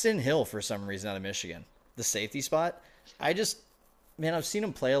Daxton Hill for some reason out of Michigan, the safety spot. I've seen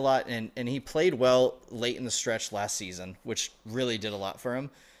him play a lot, and he played well late in the stretch last season, which really did a lot for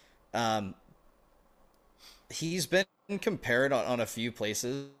him. He's been compared on a few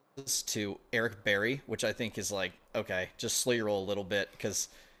places to Eric Berry, which I think is like, okay, just slow your roll a little bit because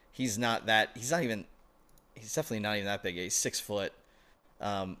he's definitely not even that big. He's 6 foot,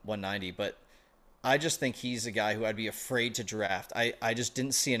 190, but I just think he's a guy who I'd be afraid to draft. I just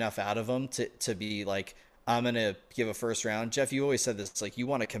didn't see enough out of him to be like, I'm going to give a first round. Jeff, you always said this, like you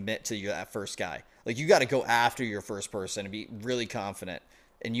want to commit to that first guy. Like you got to go after your first person and be really confident,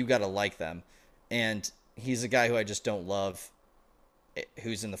 and you got to like them. And he's a guy who I just don't love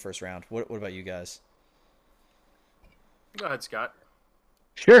who's in the first round. What about you guys? Go ahead, Scott.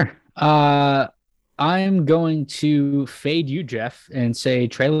 Sure. I'm going to fade you, Jeff, and say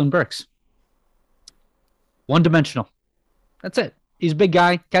Traylon Burks. One-dimensional. That's it. He's a big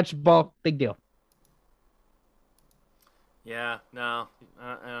guy. Catch the ball. Big deal. Yeah, no,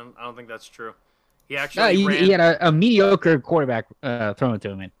 I don't think that's true. He actually he had a mediocre quarterback thrown to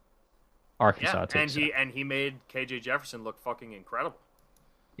him in Arkansas too. And he made KJ Jefferson look fucking incredible.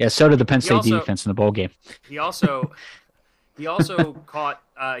 Yeah, so did the Penn State defense in the bowl game. He also caught.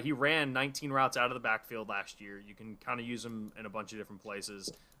 He ran 19 routes out of the backfield last year. You can kind of use him in a bunch of different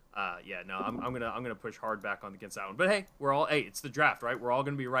places. I'm gonna push hard back on against that one. But hey, it's the draft, right? We're all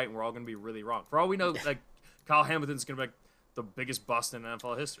gonna be right and we're all gonna be really wrong. For all we know, like Kyle Hamilton's gonna be like the biggest bust in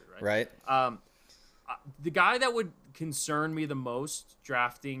NFL history, right? Right. The guy that would concern me the most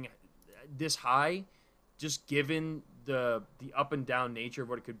drafting this high, just given the up and down nature of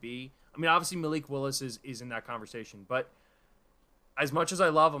what it could be. I mean, obviously Malik Willis is in that conversation, but as much as I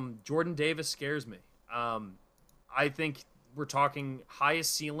love him, Jordan Davis scares me. I think we're talking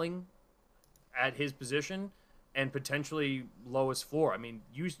highest ceiling at his position and potentially lowest floor. I mean,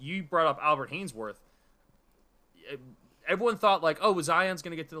 you brought up Albert Hainsworth. Everyone thought like, oh, Zion's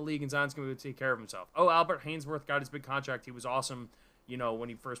going to get to the league and Zion's going to take care of himself. Oh, Albert Hainsworth got his big contract. He was awesome, when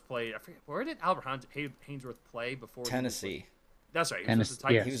he first played. I forget, where did Albert Hainsworth play before? Tennessee. That's right. He was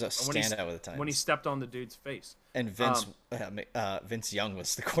a standout with the Titans. When he stepped on the dude's face. And Vince Young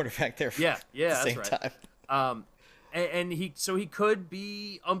was the quarterback there for the same time. And he could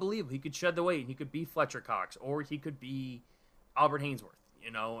be unbelievable. He could shed the weight. He could be Fletcher Cox, or he could be Albert Hainsworth.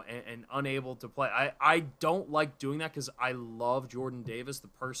 And unable to play. I don't like doing that because I love Jordan Davis, the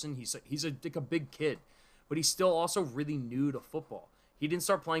person. He's a big kid, but he's still also really new to football. He didn't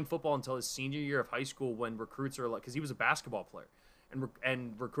start playing football until his senior year of high school when recruits are like, because he was a basketball player,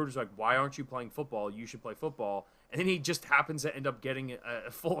 and recruiters are like, why aren't you playing football? You should play football. And then he just happens to end up getting a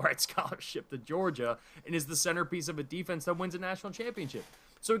full ride scholarship to Georgia and is the centerpiece of a defense that wins a national championship.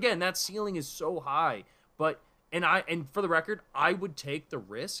 So again, that ceiling is so high, but. And for the record, I would take the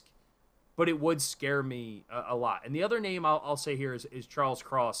risk, but it would scare me a lot. And the other name I'll say here is Charles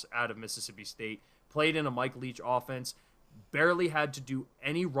Cross out of Mississippi State. Played in a Mike Leach offense, barely had to do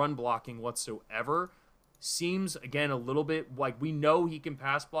any run blocking whatsoever. Seems, again, a little bit like we know he can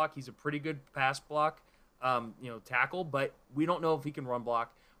pass block. He's a pretty good pass block, tackle, but we don't know if he can run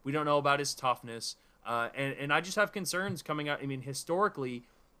block. We don't know about his toughness. And I just have concerns coming out. I mean, historically,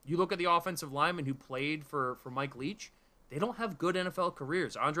 you look at the offensive linemen who played for Mike Leach, they don't have good NFL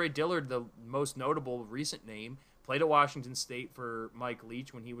careers. Andre Dillard, the most notable recent name, played at Washington State for Mike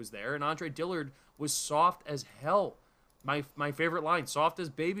Leach when he was there, and Andre Dillard was soft as hell. My favorite line, soft as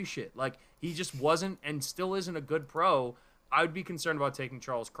baby shit. Like, he just wasn't and still isn't a good pro. I would be concerned about taking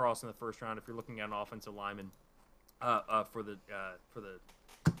Charles Cross in the first round if you're looking at an offensive lineman for the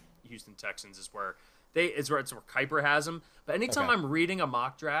Houston Texans is where it's where Kuiper has him. But anytime I'm reading a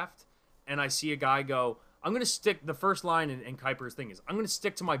mock draft and I see a guy go, I'm going to stick the first line in Kuiper's thing is I'm going to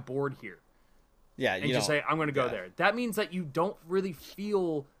stick to my board here. Yeah, and just say I'm going to go there. That means that you don't really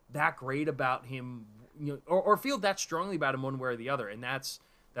feel that great about him, or feel that strongly about him one way or the other, and that's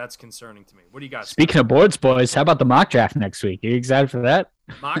concerning to me. What do you guys? Speaking of boards, boys, how about the mock draft next week? Are you excited for that?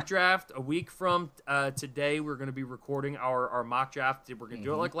 Mock draft a week from today. We're going to be recording our mock draft. We're going to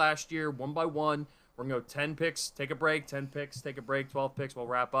do it like last year, one by one. We're going to go 10 picks, take a break, 10 picks, take a break, 12 picks, we'll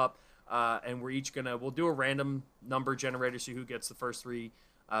wrap up. And we'll do a random number generator, see who gets the first 3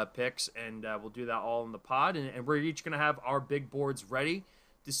 picks, and we'll do that all in the pod. And we're each going to have our big boards ready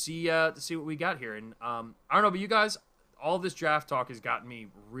to see what we got here. And I don't know, but you guys, all this draft talk has gotten me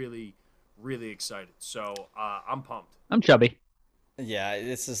really, really excited. So I'm pumped. I'm chubby. Yeah,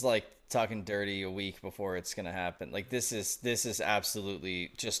 this is like talking dirty a week before it's going to happen. Like this is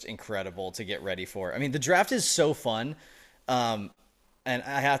absolutely just incredible to get ready for. I mean, the draft is so fun. And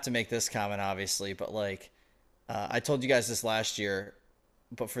I have to make this comment, obviously, but like I told you guys this last year,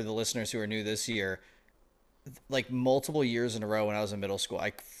 but for the listeners who are new this year, like multiple years in a row when I was in middle school,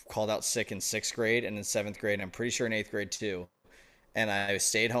 I called out sick in 6th grade and in 7th grade, and I'm pretty sure in 8th grade too. And I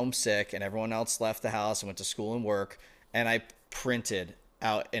stayed home sick, and everyone else left the house and went to school and work. And I printed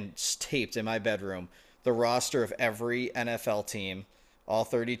out and taped in my bedroom the roster of every NFL team, all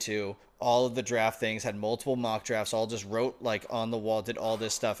 32, all of the draft things, had multiple mock drafts, all just wrote like on the wall, did all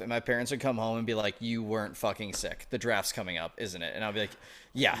this stuff. And my parents would come home and be like, you weren't fucking sick. The draft's coming up, isn't it? And I'll be like,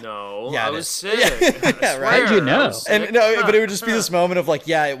 yeah. No, yeah, I was sick. Yeah, right. How'd you know? And no, but it would just be this moment of like,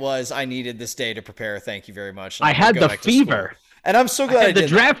 yeah, it was. I needed this day to prepare. Thank you very much. I had the fever. And I'm so glad I had the did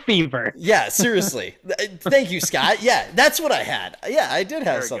draft fever. Yeah, seriously. Thank you, Scott. Yeah, that's what I had. Yeah, I did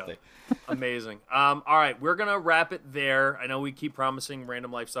have something. Amazing. All right, we're going to wrap it there. I know we keep promising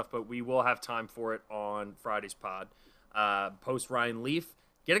random life stuff, but we will have time for it on Friday's pod. Post Ryan Leaf.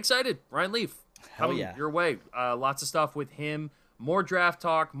 Get excited. Ryan Leaf. Coming your way. Lots of stuff with him. More draft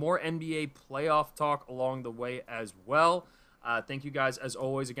talk, more NBA playoff talk along the way as well. Thank you guys, as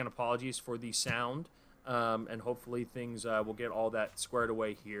always. Again, apologies for the sound. And hopefully things will get all that squared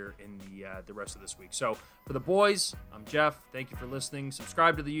away here in the rest of this week. So for the boys, I'm Jeff. Thank you for listening.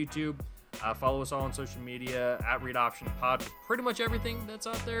 Subscribe to the YouTube. Follow us all on social media at Read Option Pod for pretty much everything that's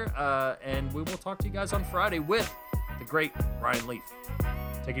out there. And we will talk to you guys on Friday with the great Ryan Leaf.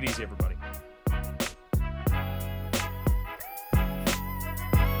 Take it easy, everybody.